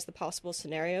analyze the possible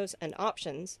scenarios and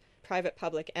options, private,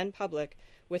 public, and public,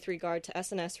 with regard to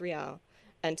SNS Real,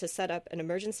 and to set up an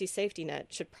emergency safety net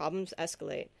should problems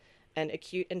escalate and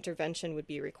acute intervention would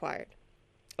be required.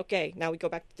 Okay, now we go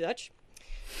back to Dutch.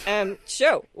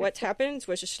 So, what happened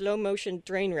was a slow-motion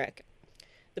train wreck.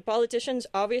 The politicians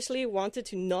obviously wanted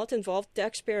to not involve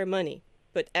taxpayer money,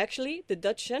 but actually, the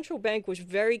Dutch Central Bank was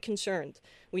very concerned.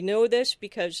 We know this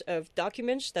because of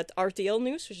documents that RTL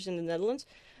News, which is in the Netherlands,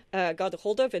 got a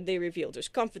hold of, and they revealed. It's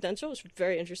confidential. It's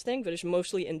very interesting, but it's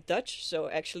mostly in Dutch, so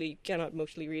actually you cannot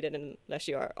mostly read it unless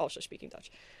you are also speaking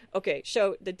Dutch. Okay,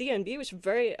 so the DNB was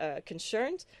very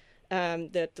concerned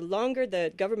that the longer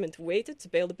the government waited to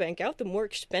bail the bank out, the more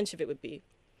expensive it would be.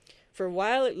 For a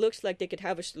while, it looks like they could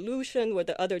have a solution where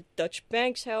the other Dutch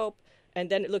banks help, and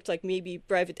then it looked like maybe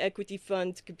private equity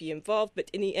funds could be involved, but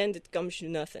in the end, it comes to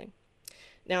nothing.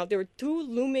 Now, there were two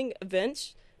looming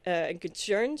events and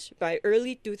concerns by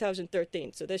early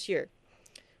 2013, so this year.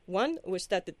 One was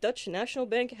that the Dutch National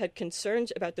Bank had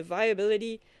concerns about the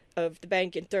viability of the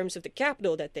bank in terms of the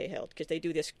capital that they held, because they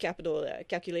do this capital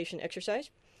calculation exercise.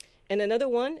 And another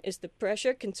one is the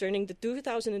pressure concerning the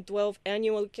 2012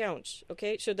 annual accounts.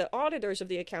 Okay, so the auditors of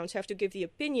the accounts have to give the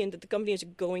opinion that the company is a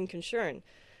going concern.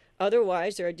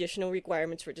 Otherwise, there are additional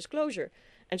requirements for disclosure.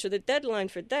 And so the deadline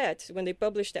for that, when they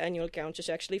publish the annual accounts, is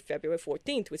actually February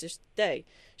 14th, which is today.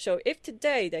 So if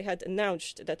today they had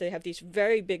announced that they have these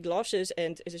very big losses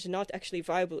and it is not actually a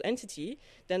viable entity,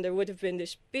 then there would have been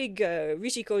this big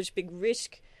big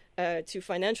risk to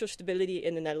financial stability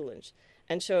in the Netherlands.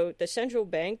 And so the central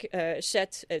bank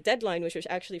set a deadline, which was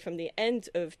actually from the end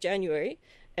of January.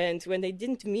 And when they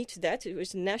didn't meet that, it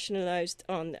was nationalized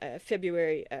on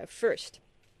February 1st.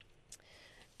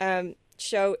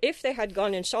 So if they had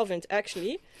gone insolvent,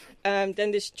 actually,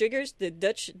 then this triggers the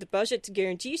Dutch Deposit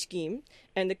Guarantee Scheme,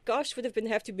 and the cost would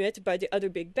have to be met by the other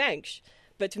big banks.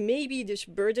 But maybe this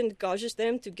burden causes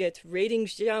them to get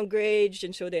ratings downgrades,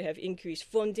 and so they have increased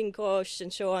funding costs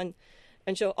and so on.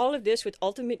 And so all of this would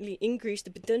ultimately increase the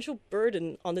potential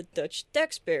burden on the Dutch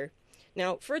taxpayer.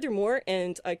 Now, furthermore,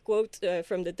 and I quote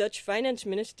from the Dutch finance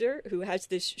minister, who has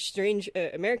this strange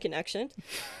American accent,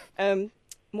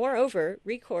 moreover,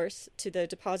 recourse to the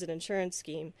deposit insurance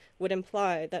scheme would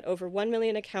imply that over 1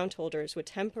 million account holders would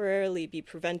temporarily be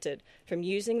prevented from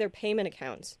using their payment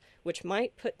accounts, which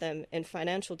might put them in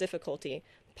financial difficulty,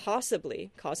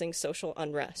 possibly causing social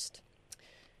unrest.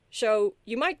 So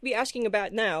you might be asking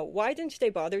about now, why didn't they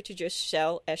bother to just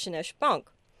sell S&S Bank?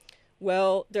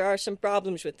 Well, there are some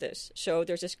problems with this. So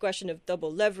there's this question of double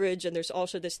leverage, and there's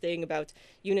also this thing about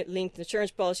unit-linked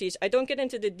insurance policies. I don't get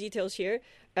into the details here,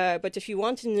 but if you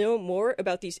want to know more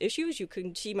about these issues, you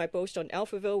can see my post on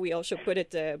Alphaville. We also put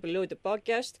it below the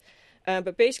podcast.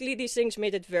 But basically, these things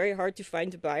made it very hard to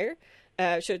find a buyer.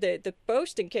 So the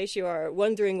post, in case you are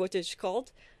wondering what it's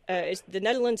called, is the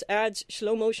Netherlands adds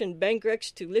slow-motion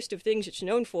bankrecs to list of things it's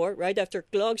known for, right after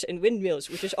clogs and windmills,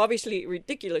 which is obviously a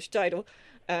ridiculous title.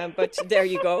 But there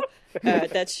you go.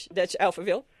 That's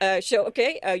Alphaville.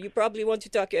 You probably want to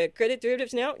talk credit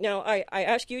derivatives now. Now, I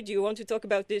ask you, do you want to talk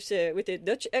about this with a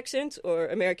Dutch accent or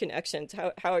American accent?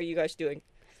 How are you guys doing?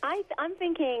 I'm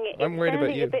thinking I'm worried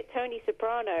about you. A bit Tony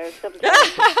Soprano.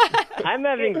 I'm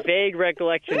having vague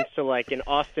recollections to like an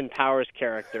Austin Powers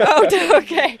character. Oh,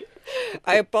 okay.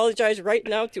 I apologize right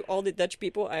now to all the Dutch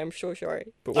people. I am so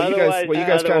sorry. But what you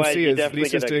guys can't see is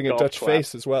Lisa's doing a Dutch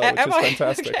face as well, which is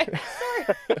fantastic.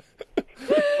 Okay.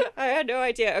 I had no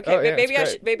idea. Okay,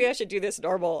 maybe I should do this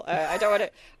normal. I don't want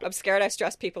to. I'm scared I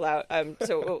stress people out.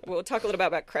 So we'll talk a little bit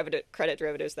about credit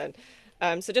derivatives then.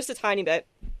 So just a tiny bit.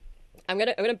 I'm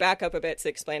gonna back up a bit to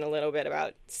explain a little bit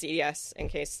about CDS in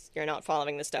case you're not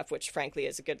following this stuff, which frankly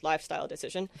is a good lifestyle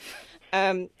decision.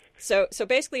 So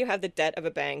basically you have the debt of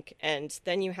a bank, and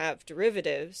then you have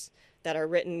derivatives that are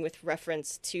written with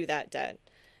reference to that debt.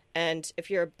 And if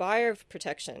you're a buyer of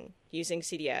protection using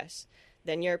CDS,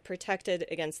 then you're protected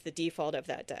against the default of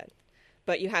that debt.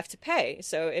 But you have to pay.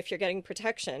 So if you're getting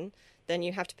protection, then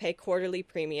you have to pay quarterly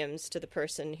premiums to the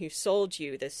person who sold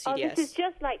you this CDS. Oh, this is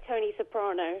just like Tony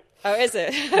Soprano. Oh, is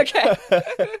it? Okay.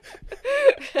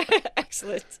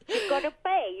 Excellent. You've got to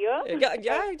pay, yeah?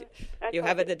 Yeah. You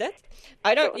have it at debt?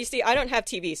 I don't have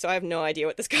TV, so I have no idea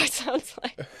what this guy sounds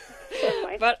like.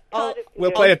 But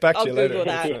we'll play it back to you later. Google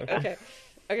that.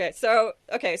 Okay. So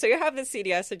you have this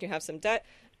CDS and you have some debt,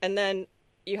 and then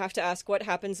you have to ask what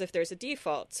happens if there's a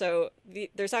default. So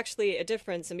there's actually a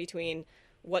difference in between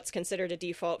what's considered a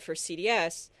default for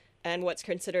CDS and what's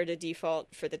considered a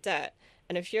default for the debt.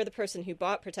 And if you're the person who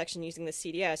bought protection using the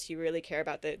CDS, you really care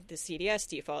about the CDS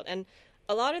default. And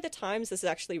a lot of the times this is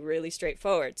actually really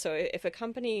straightforward. So if a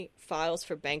company files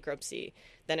for bankruptcy,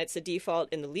 then it's a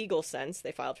default in the legal sense.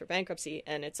 They filed for bankruptcy.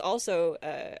 And it's also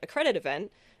a credit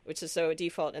event, which is so a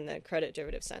default in the credit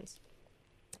derivative sense.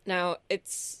 Now,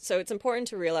 it's important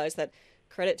to realize that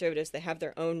credit derivatives, they have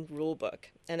their own rule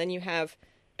book. And then you have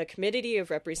a committee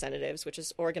of representatives, which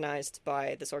is organized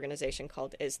by this organization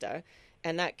called ISDA.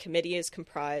 And that committee is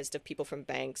comprised of people from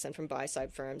banks and from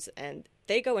buy-side firms. And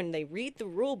they go and they read the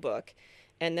rule book,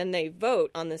 And then they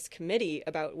vote on this committee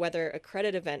about whether a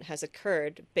credit event has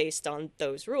occurred based on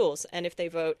those rules. And if they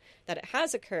vote that it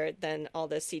has occurred, then all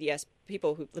the CDS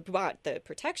people who bought the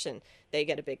protection, they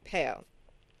get a big payout.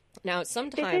 Now,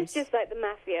 sometimes... This is just like the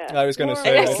mafia. I was going to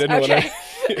say, I didn't want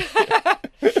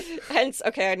to... Hence,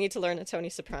 okay, I need to learn a Tony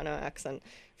Soprano accent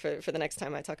for the next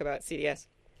time I talk about CDS.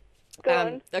 Go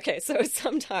on. Okay, so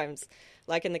sometimes,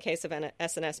 like in the case of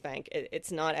SNS Bank,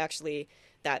 it's not actually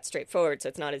that straightforward. So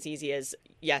it's not as easy as,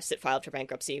 yes, it filed for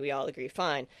bankruptcy, we all agree,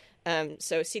 fine.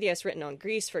 So CDS written on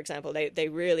Greece, for example, they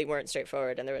really weren't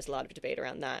straightforward, and there was a lot of debate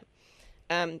around that.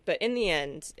 But in the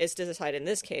end, it's decided in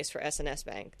this case for SNS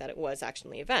Bank that it was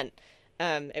actually an event.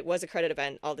 It was a credit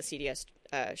event. All the CDS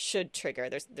should trigger.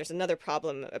 There's another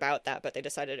problem about that, but they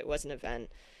decided it was an event.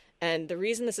 And the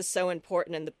reason this is so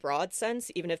important in the broad sense,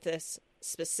 even if this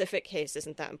specific case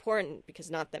isn't that important,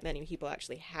 because not that many people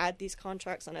actually had these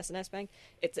contracts on SNS Bank,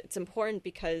 it's important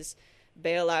because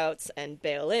bailouts and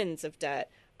bail-ins of debt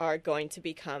are going to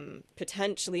become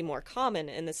potentially more common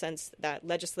in the sense that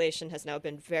legislation has now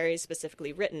been very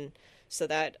specifically written so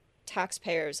that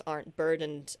taxpayers aren't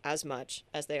burdened as much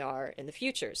as they are in the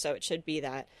future. So it should be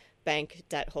that bank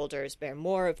debt holders bear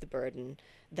more of the burden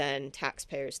than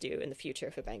taxpayers do in the future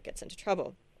if a bank gets into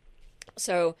trouble.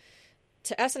 So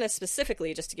to SNS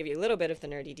specifically, just to give you a little bit of the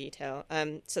nerdy detail,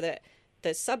 so that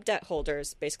the sub-debt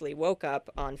holders basically woke up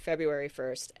on February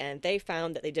 1st and they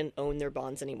found that they didn't own their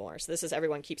bonds anymore. So this is,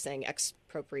 everyone keeps saying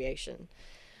expropriation.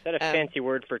 Is that a fancy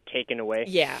word for taken away?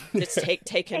 Yeah, it's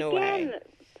taken away.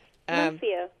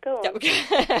 Mafia, go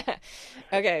on.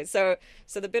 Okay, so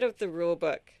the bit of the rule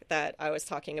book that I was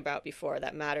talking about before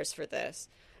that matters for this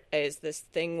is this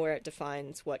thing where it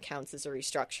defines what counts as a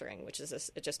restructuring, which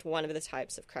is just one of the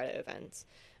types of credit events.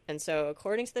 And so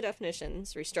according to the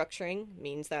definitions, restructuring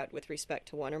means that with respect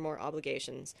to one or more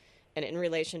obligations and in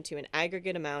relation to an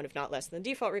aggregate amount of not less than the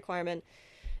default requirement,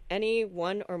 any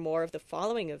one or more of the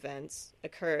following events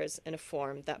occurs in a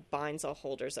form that binds all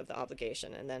holders of the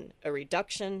obligation, and then a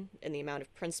reduction in the amount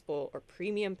of principal or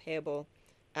premium payable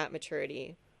at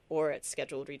maturity or at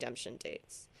scheduled redemption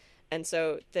dates. And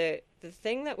so the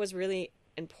thing that was really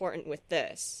important with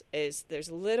this is there's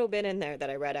a little bit in there that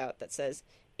I read out that says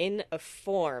in a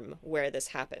form where this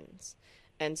happens.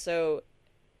 And so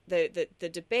the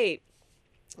debate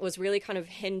was really kind of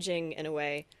hinging in a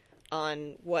way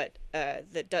on what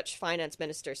the Dutch finance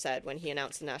minister said when he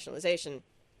announced the nationalization,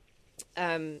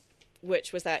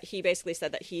 which was that he basically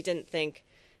said that he didn't think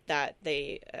that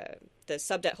the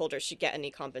sub-debt holders should get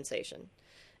any compensation.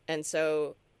 And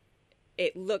so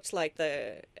it looked like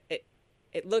they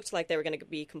were going to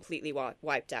be completely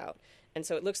wiped out. And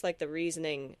so it looks like the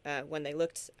reasoning when they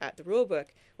looked at the rule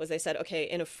book was they said, okay,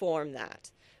 in a form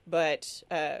that. But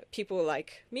people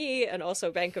like me and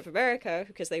also Bank of America,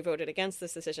 because they voted against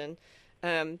this decision,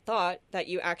 thought that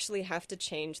you actually have to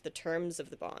change the terms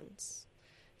of the bonds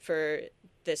for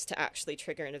this to actually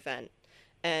trigger an event.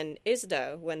 And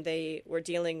ISDA, when they were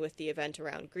dealing with the event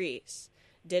around Greece,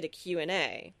 did a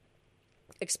Q&A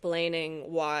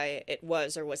explaining why it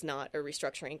was or was not a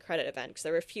restructuring credit event, because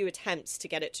there were a few attempts to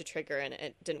get it to trigger and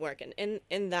it didn't work. And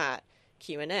in that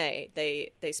Q&A,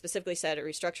 they specifically said a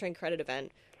restructuring credit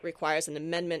event requires an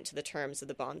amendment to the terms of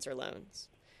the bonds or loans.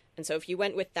 And so if you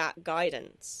went with that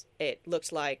guidance, it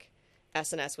looked like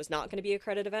SNS was not going to be a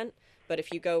credit event. But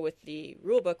if you go with the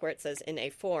rule book where it says in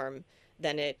a form,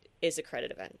 then it is a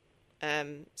credit event.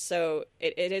 So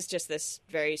it is just this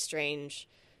very strange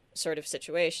sort of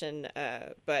situation.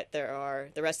 But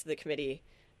the rest of the committee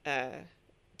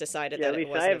decided that it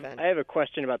was an event. I have a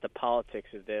question about the politics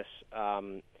of this,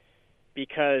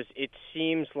 because it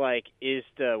seems like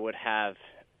ISDA would have,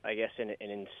 I guess, an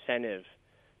incentive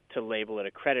to label it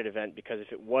a credit event, because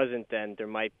if it wasn't, then there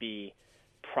might be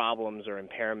problems or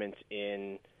impairments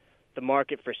in the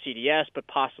market for CDS, but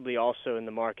possibly also in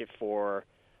the market for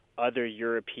other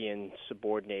European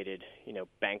subordinated,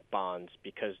 bank bonds,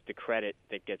 because the credit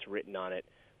that gets written on it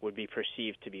would be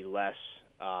perceived to be less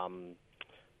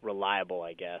reliable,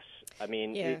 I guess. I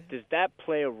mean, does that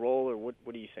play a role, or what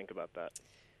do you think about that?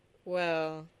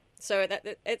 Well, so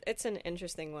it's an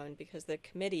interesting one, because the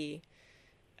committee,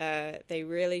 they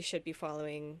really should be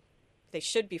following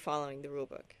the rule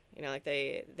book.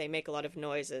 They make a lot of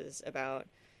noises about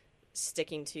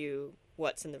sticking to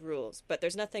what's in the rules, but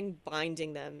there's nothing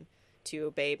binding them to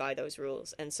obey by those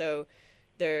rules. And so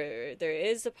there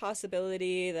is a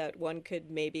possibility that one could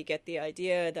maybe get the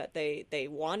idea that they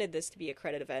wanted this to be a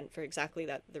credit event for exactly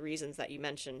the reasons that you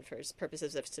mentioned, for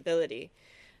purposes of stability.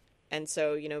 And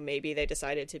so, maybe they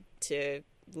decided to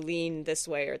lean this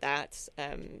way or that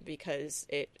because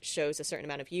it shows a certain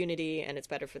amount of unity and it's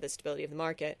better for the stability of the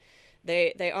market.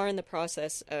 They are in the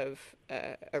process of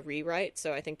a rewrite,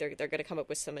 so I think they're going to come up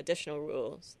with some additional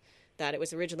rules that it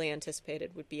was originally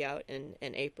anticipated would be out in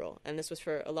April. And this was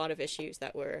for a lot of issues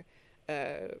that were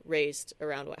raised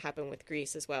around what happened with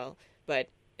Greece as well. But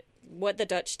what the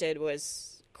Dutch did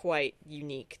was quite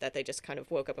unique, that they just kind of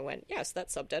woke up and went, yes, that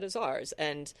subdebt is ours.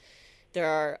 And there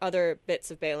are other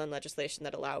bits of bail-in legislation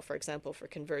that allow, for example, for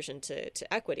conversion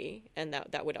to equity, and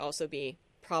that would also be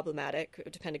problematic. It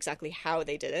would depend exactly how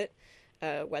they did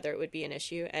it, whether it would be an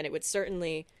issue. And it would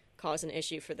certainly cause an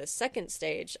issue for the second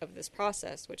stage of this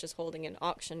process, which is holding an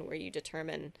auction where you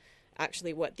determine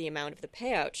actually what the amount of the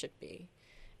payout should be.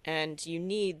 And you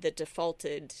need the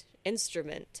defaulted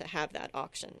instrument to have that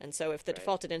auction. And so if the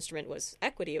defaulted instrument was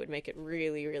equity, it would make it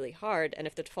really, really hard. And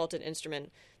if the defaulted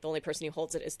instrument, the only person who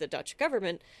holds it is the Dutch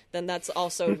government, then that's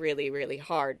also really, really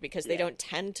hard, because they don't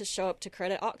tend to show up to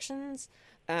credit auctions.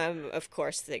 Of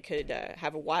course, they could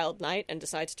have a wild night and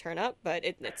decide to turn up, but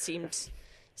it seemed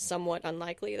somewhat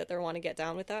unlikely that they want to get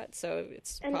down with that. So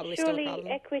it's probably still a problem. And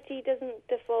surely equity doesn't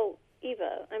default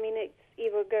either. I mean, it's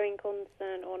either going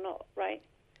concern or not, right?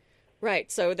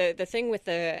 Right. So the thing with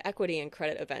the equity and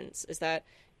credit events is that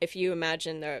if you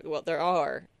imagine there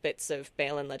are bits of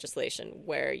bail-in legislation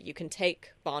where you can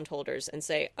take bondholders and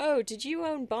say, oh, did you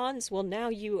own bonds? Well, now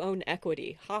you own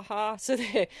equity. Ha ha. So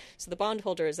the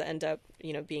bondholders end up,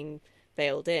 being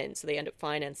bailed in. So they end up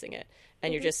financing it.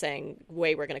 And you're just saying,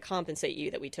 way we're going to compensate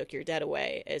you that we took your debt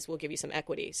away is we'll give you some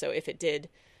equity. So if it did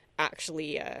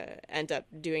actually end up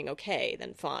doing okay,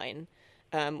 then fine.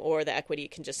 Or the equity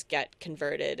can just get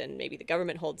converted and maybe the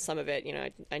government holds some of it.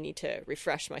 I need to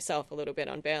refresh myself a little bit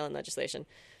on bail-in legislation.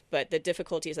 But the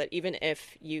difficulty is that even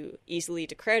if you easily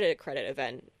decredit a credit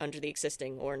event under the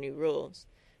existing or new rules,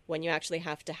 when you actually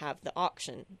have to have the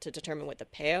auction to determine what the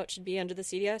payout should be under the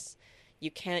CDS,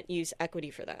 you can't use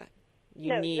equity for that.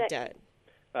 You need debt.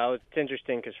 Well, it's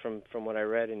interesting because from what I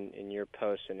read in your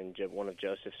post and in one of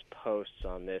Joseph's posts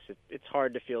on this, it's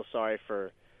hard to feel sorry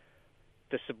for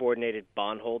the subordinated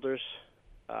bondholders,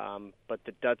 but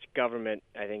the Dutch government,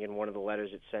 I think in one of the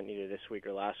letters it sent either this week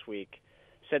or last week,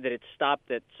 said that it stopped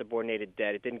that subordinated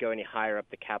debt. It didn't go any higher up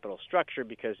the capital structure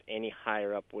because any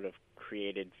higher up would have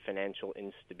created financial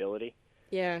instability.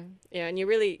 Yeah, and you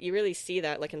really see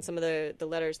that, like in some of the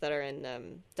letters that are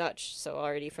in Dutch, so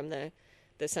already from the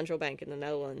central bank in the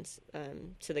Netherlands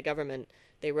to the government,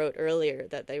 they wrote earlier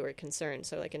that they were concerned.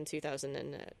 So like in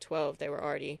 2012, they were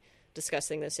already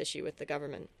discussing this issue with the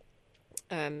government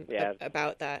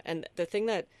about that. And the thing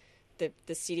that the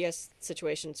CDS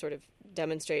situation sort of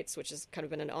demonstrates, which has kind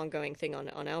of been an ongoing thing on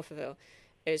Alphaville,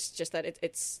 is just that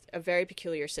it's a very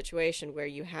peculiar situation where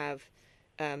you have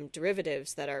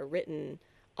derivatives that are written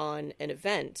on an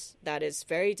event that is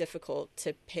very difficult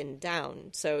to pin down.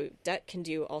 So debt can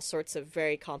do all sorts of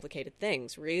very complicated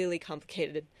things, really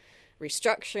complicated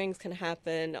restructurings can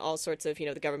happen, all sorts of,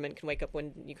 the government can wake up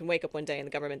one day and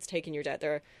the government's taking your debt.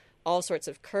 There are all sorts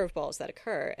of curveballs that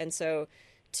occur. And so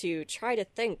to try to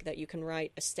think that you can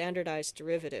write a standardized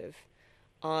derivative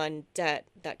on debt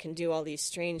that can do all these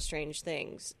strange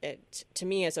things, it, to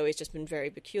me, has always just been very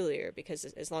peculiar, because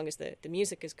as long as the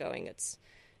music is going,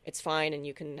 it's fine and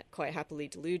you can quite happily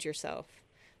delude yourself.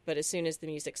 But as soon as the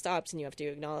music stops and you have to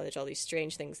acknowledge all these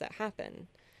strange things that happen,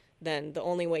 then the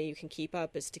only way you can keep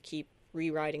up is to keep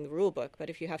rewriting the rule book.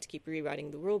 But if you have to keep rewriting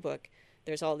the rule book,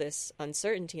 there's all this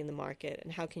uncertainty in the market,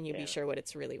 and how can you be sure what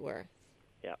it's really worth?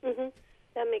 Yeah. Mm-hmm.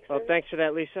 That makes sense. Well, thanks for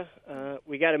that, Lisa.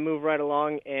 We got to move right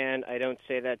along, and I don't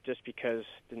say that just because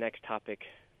the next topic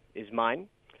is mine.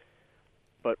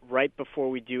 But right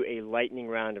before we do a lightning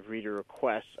round of reader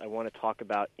requests, I want to talk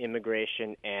about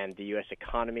immigration and the U.S.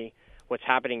 economy. What's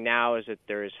happening now is that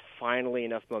there is finally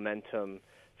enough momentum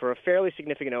for a fairly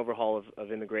significant overhaul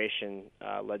of immigration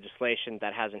legislation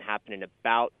that hasn't happened in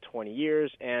about 20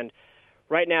 years. And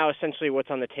right now, essentially what's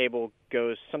on the table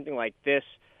goes something like this: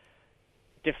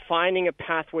 defining a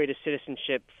pathway to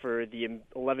citizenship for the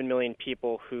 11 million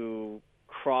people who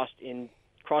crossed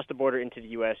the border into the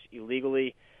U.S.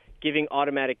 illegally, giving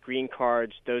automatic green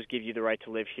cards. Those give you the right to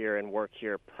live here and work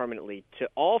here permanently to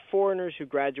all foreigners who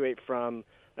graduate from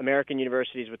American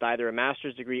universities with either a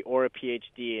master's degree or a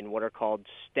PhD in what are called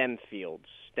STEM fields.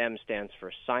 STEM stands for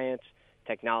science,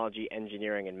 technology,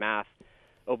 engineering, and math.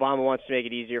 Obama wants to make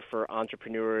it easier for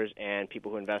entrepreneurs and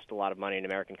people who invest a lot of money in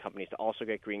American companies to also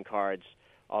get green cards,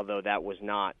 although that was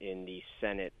not in the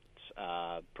Senate's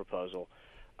proposal.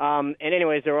 And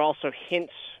anyways, there are also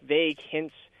vague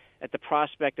hints at the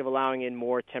prospect of allowing in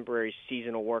more temporary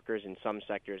seasonal workers in some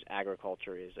sectors.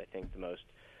 Agriculture is, I think, the most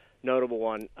notable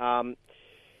one.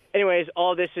 Anyways,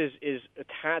 all this is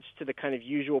attached to the kind of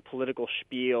usual political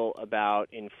spiel about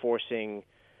enforcing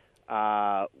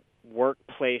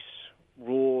workplace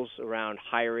rules around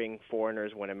hiring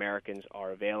foreigners when Americans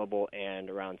are available and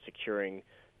around securing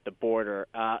the border.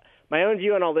 My own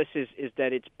view on all this is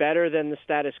that it's better than the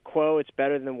status quo. It's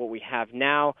better than what we have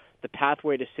now. The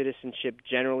pathway to citizenship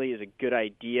generally is a good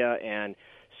idea, and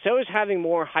so is having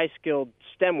more high-skilled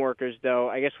STEM workers, though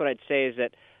I guess what I'd say is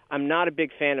that I'm not a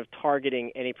big fan of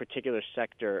targeting any particular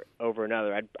sector over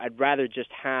another. I'd rather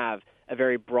just have a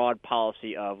very broad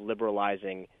policy of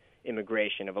liberalizing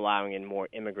immigration, of allowing in more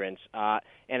immigrants.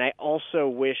 And I also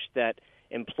wish that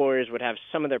employers would have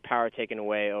some of their power taken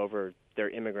away over their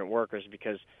immigrant workers,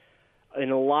 because in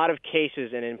a lot of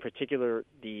cases, and in particular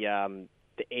the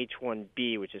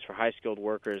H-1B, which is for high-skilled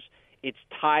workers, it's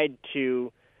tied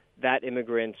to that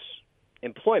immigrant's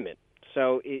employment.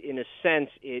 So in a sense,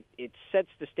 it sets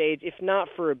the stage, if not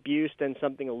for abuse, then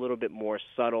something a little bit more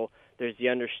subtle. There's the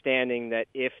understanding that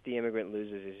if the immigrant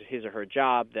loses his or her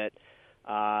job, that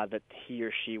he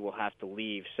or she will have to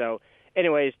leave. So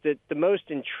anyways, the most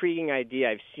intriguing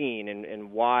idea I've seen,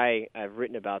 and why I've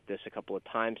written about this a couple of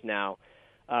times now,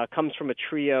 comes from a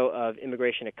trio of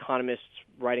immigration economists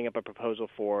writing up a proposal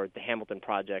for the Hamilton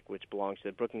Project, which belongs to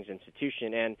the Brookings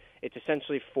Institution, and it's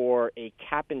essentially for a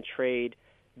cap-and-trade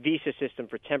visa system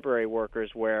for temporary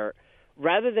workers where,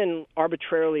 rather than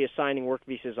arbitrarily assigning work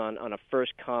visas on a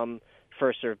first-come,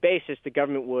 first-served basis, the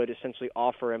government would essentially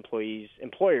offer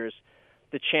employers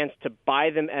the chance to buy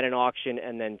them at an auction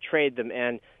and then trade them.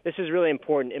 And this is really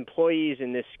important. Employees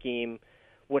in this scheme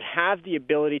would have the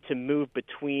ability to move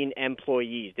between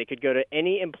employees. They could go to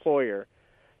any employer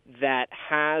that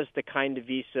has the kind of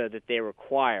visa that they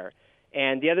require.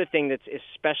 And the other thing that's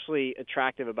especially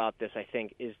attractive about this, I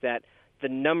think, is that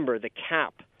the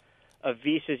cap of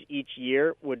visas each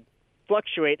year would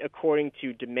fluctuate according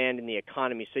to demand in the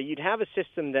economy. So you'd have a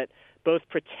system that both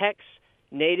protects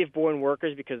native-born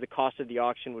workers, because the cost of the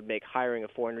auction would make hiring a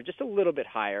foreigner just a little bit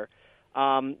higher,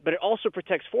 but it also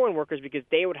protects foreign workers because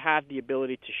they would have the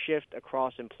ability to shift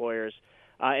across employers.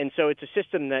 And so it's a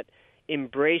system that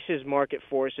embraces market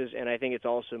forces, and I think it's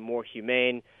also more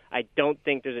humane. I don't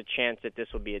think there's a chance that this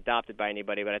will be adopted by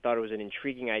anybody, but I thought it was an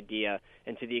intriguing idea,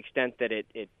 and to the extent that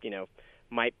it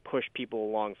might push people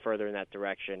along further in that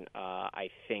direction, I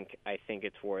think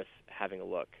it's worth having a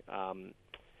look.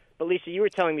 But Lisa, you were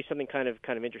telling me something kind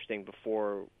of interesting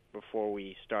before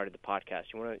we started the podcast.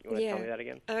 You want to tell me that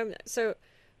again? So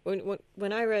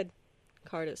when I read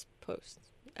Carta's post,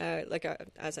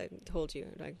 as I told you,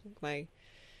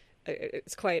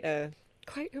 it's quite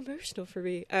emotional for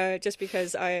me, just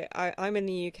because I'm in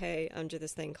the UK under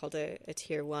this thing called a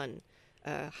Tier 1,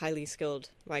 highly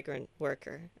skilled migrant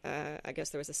worker. I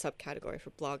guess there was a subcategory for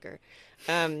blogger,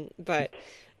 but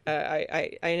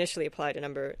I initially applied a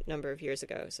number of years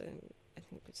ago, so I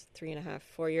think it was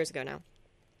 4 years ago now,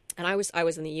 and I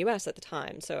was in the US at the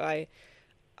time, so I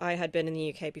had been in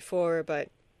the UK before, but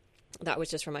that was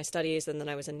just for my studies, and then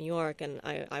I was in New York, and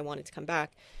I wanted to come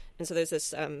back. And so there's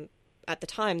this, at the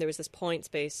time, there was this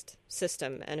points-based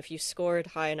system, and if you scored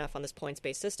high enough on this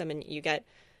points-based system, and you get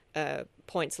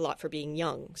points a lot for being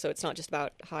young, so it's not just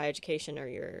about high education or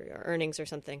your earnings or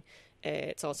something,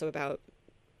 it's also about,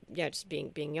 just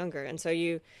being younger. And so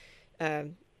you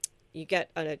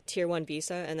get a Tier 1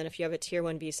 visa, and then if you have a Tier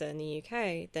 1 visa in the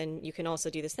UK, then you can also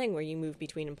do this thing where you move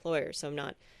between employers, so I'm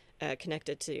not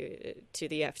connected to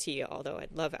the FT, although I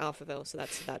love Alphaville, so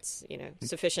that's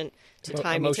sufficient to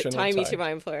tie me to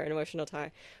my employer, an emotional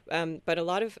tie. But a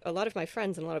lot of my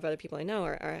friends and a lot of other people I know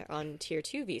are on Tier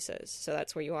 2 visas, so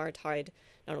that's where you are tied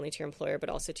not only to your employer but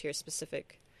also to your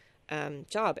specific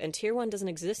job. And Tier 1 doesn't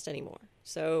exist anymore,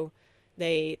 so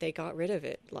they got rid of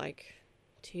it like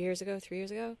 3 years ago,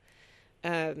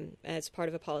 as part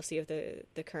of a policy of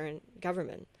the current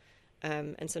government.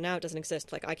 And so now it doesn't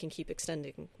exist. Like, I can keep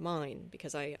extending mine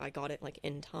because I got it like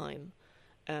in time.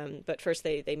 But first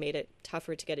they made it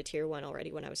tougher to get a Tier 1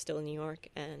 already when I was still in New York,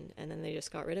 and then they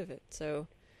just got rid of it. So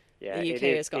the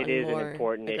UK has gotten more an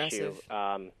important aggressive.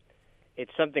 issue.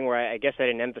 It's something where I guess I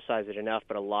didn't emphasize it enough,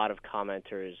 but a lot of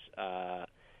commenters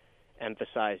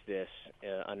emphasize this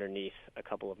underneath a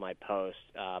couple of my posts.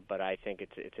 But I think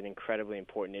it's an incredibly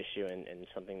important issue and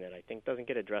something that I think doesn't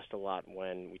get addressed a lot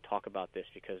when we talk about this,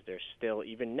 because there's still,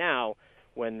 even now,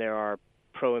 when there are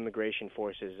pro-immigration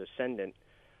forces ascendant,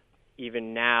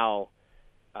 even now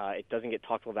it doesn't get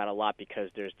talked about a lot because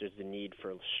there's the need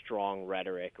for strong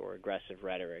rhetoric or aggressive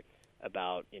rhetoric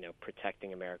about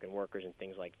protecting American workers and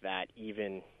things like that,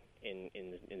 even in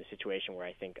the situation where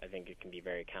I think it can be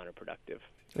very counterproductive.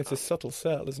 It's a subtle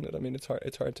sell, isn't it? I mean, it's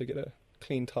hard to get a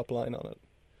clean top line on it.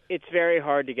 It's very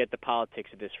hard to get the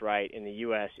politics of this right. In the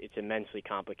U.S., it's immensely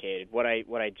complicated. What I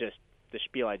just the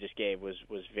spiel I just gave was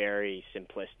very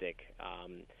simplistic,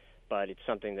 but it's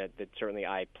something that certainly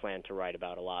I plan to write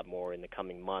about a lot more in the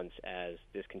coming months as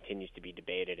this continues to be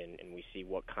debated and we see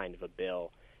what kind of a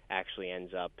bill actually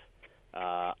ends up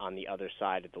on the other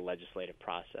side of the legislative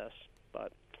process.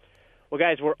 But, well,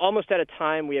 guys, we're almost out of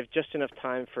time. We have just enough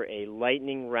time for a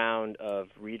lightning round of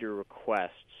reader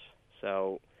requests.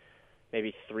 So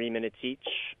maybe 3 minutes each.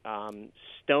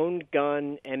 Stoned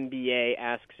Gun MBA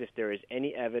asks if there is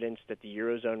any evidence that the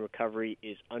Eurozone recovery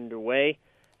is underway.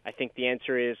 I think the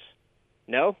answer is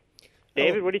no.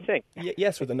 David, what do you think?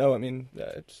 Yes with a no. I mean,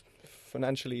 it's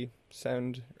financially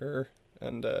sounder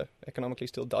and economically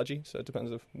still dodgy, so it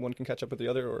depends if one can catch up with the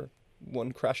other or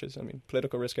one crashes. I mean,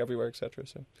 political risk everywhere, etc.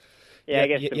 So, I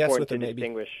guess it's yes important with to a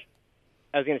distinguish.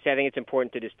 I was going to say, I think it's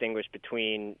important to distinguish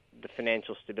between the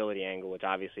financial stability angle, which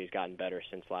obviously has gotten better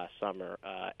since last summer,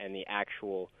 and the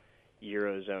actual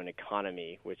Eurozone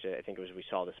economy, which I think, as we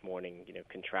saw this morning,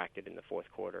 contracted in the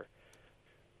fourth quarter.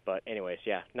 But anyways,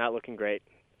 not looking great.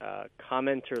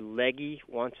 Commenter Leggy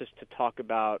wants us to talk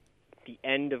about the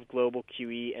end of global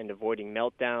QE and avoiding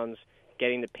meltdowns,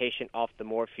 getting the patient off the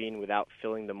morphine without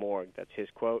filling the morgue. That's his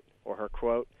quote or her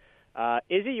quote.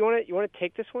 Izzy, you want to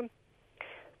take this one?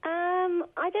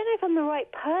 I don't know if I'm the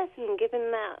right person,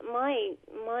 given that my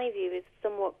view is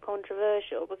somewhat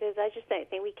controversial, because I just don't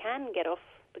think we can get off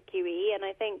the QE, and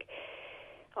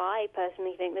I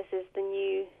personally think this is the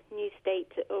new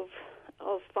state of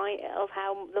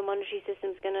how the monetary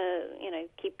system's going to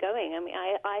keep going. I mean,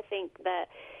 I think that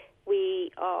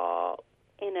we are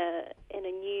in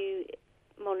a new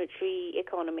monetary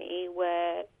economy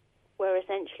where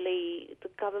essentially the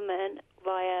government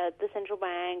via the central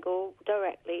bank or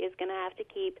directly is going to have to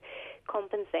keep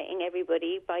compensating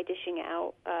everybody by dishing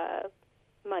out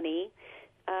money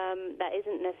that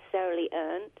isn't necessarily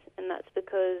earned, and that's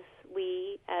because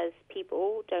we as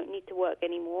people don't need to work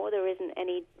anymore. There isn't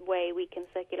any way we can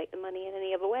circulate the money in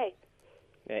any other way.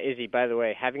 Izzy, by the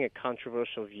way, having a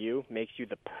controversial view makes you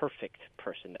the perfect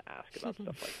person to ask about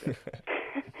stuff like this.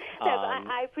 No, but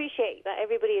I appreciate that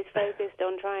everybody is focused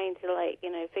on trying to,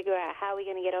 figure out how we're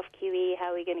going to get off QE,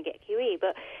 how we're going to get QE.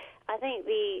 But I think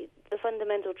the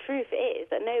fundamental truth is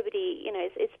that nobody,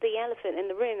 it's the elephant in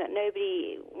the room that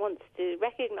nobody wants to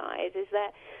recognize, is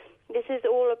that this is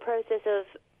all a process of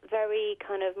very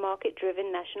kind of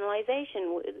market-driven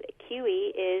nationalization. QE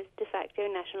is de facto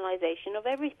nationalization of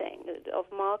everything, of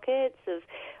markets,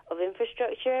 of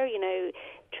infrastructure.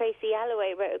 Tracy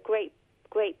Alloway wrote a great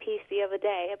piece the other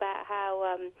day about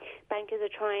how bankers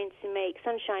are trying to make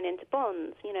sunshine into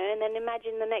bonds, and then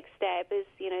imagine the next step is,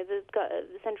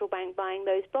 the central bank buying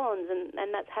those bonds, and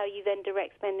that's how you then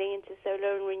direct spending into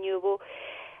solar and renewable.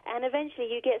 And eventually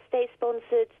you get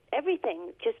state-sponsored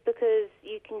everything just because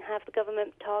you can have the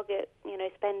government target,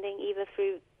 spending either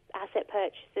through asset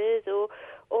purchases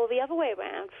or the other way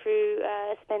around through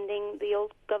spending the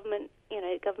old government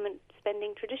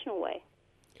spending traditional way.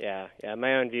 Yeah.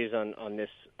 My own views on this,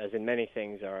 as in many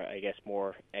things, are, I guess,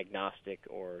 more agnostic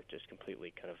or just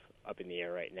completely kind of up in the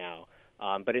air right now.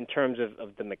 But in terms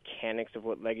of the mechanics of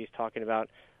what Leggy's talking about,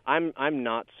 I'm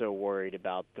not so worried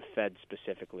about the Fed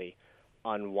specifically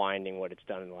unwinding what it's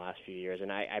done in the last few years.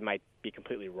 And I might be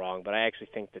completely wrong, but I actually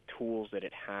think the tools that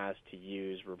it has to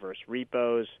use reverse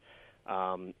repos,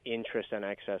 interest on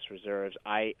excess reserves,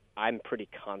 I'm pretty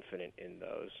confident in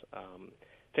those.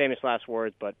 Famous last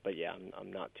words, but yeah,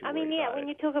 I'm not too worried about when it.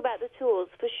 you talk about the tools,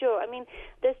 for sure. I mean,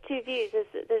 there's two views. There's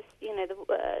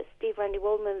the Steve Randy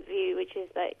Waldman view, which is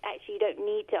that actually you don't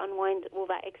need to unwind all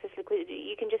that excess liquidity.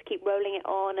 You can just keep rolling it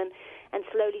on and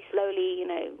slowly,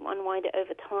 unwind it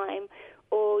over time.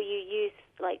 Or you use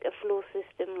like a floor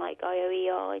system like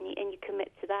IOER and you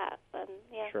commit to that.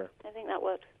 Sure. I think that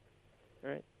works.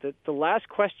 All right. The last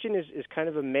question is kind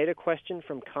of a meta question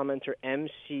from commenter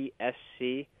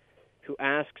MCSC, who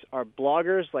asks, are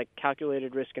bloggers like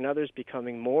Calculated Risk and others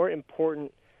becoming more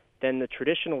important than the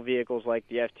traditional vehicles like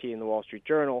the FT and the Wall Street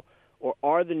Journal, or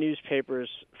are the newspapers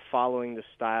following the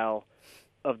style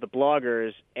of the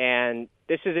bloggers? And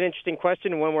this is an interesting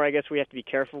question, and one where I guess we have to be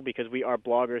careful because we are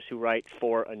bloggers who write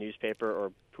for a newspaper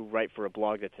or who write for a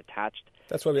blog that's attached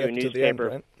That's why we to have a to newspaper. the end,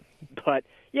 Brent. But,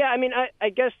 yeah, I mean, I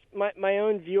guess my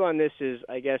own view on this is,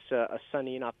 I guess, a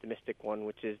sunny and optimistic one,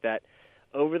 which is that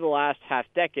over the last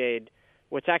half-decade,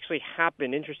 what's actually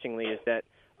happened, interestingly, is that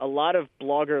a lot of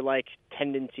blogger-like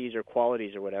tendencies or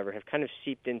qualities or whatever have kind of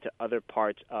seeped into other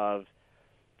parts of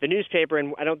the newspaper,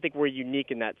 and I don't think we're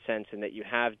unique in that sense, in that you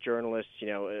have journalists,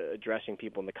 addressing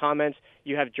people in the comments.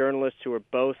 You have journalists who are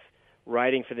both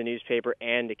writing for the newspaper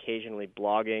and occasionally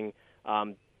blogging.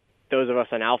 Those of us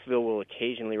on Alphaville will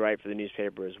occasionally write for the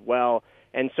newspaper as well.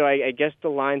 And so I guess the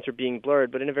lines are being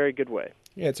blurred, but in a very good way.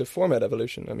 Yeah, it's a format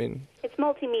evolution. I mean, it's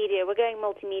multimedia. We're going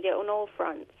multimedia on all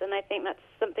fronts, and I think that's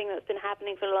something that's been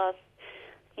happening for the last,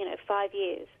 5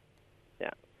 years.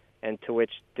 Yeah, and to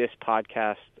which this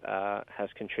podcast has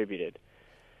contributed.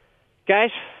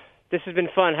 Guys, this has been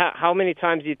fun. How many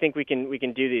times do you think we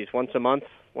can do these? Once a month?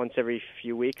 Once every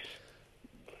few weeks?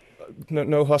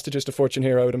 No hostages to fortune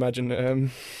here, I would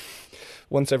imagine.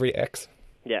 Once every X.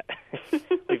 Yeah,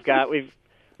 we got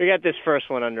this first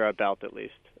one under our belt at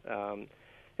least.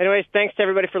 Anyways, thanks to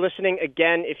everybody for listening.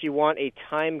 Again, if you want a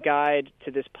time guide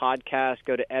to this podcast,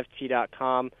 go to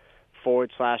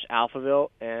ft.com/Alphaville,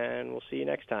 and we'll see you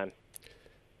next time.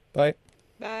 Bye.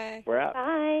 Bye. We're out.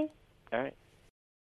 Bye. All right.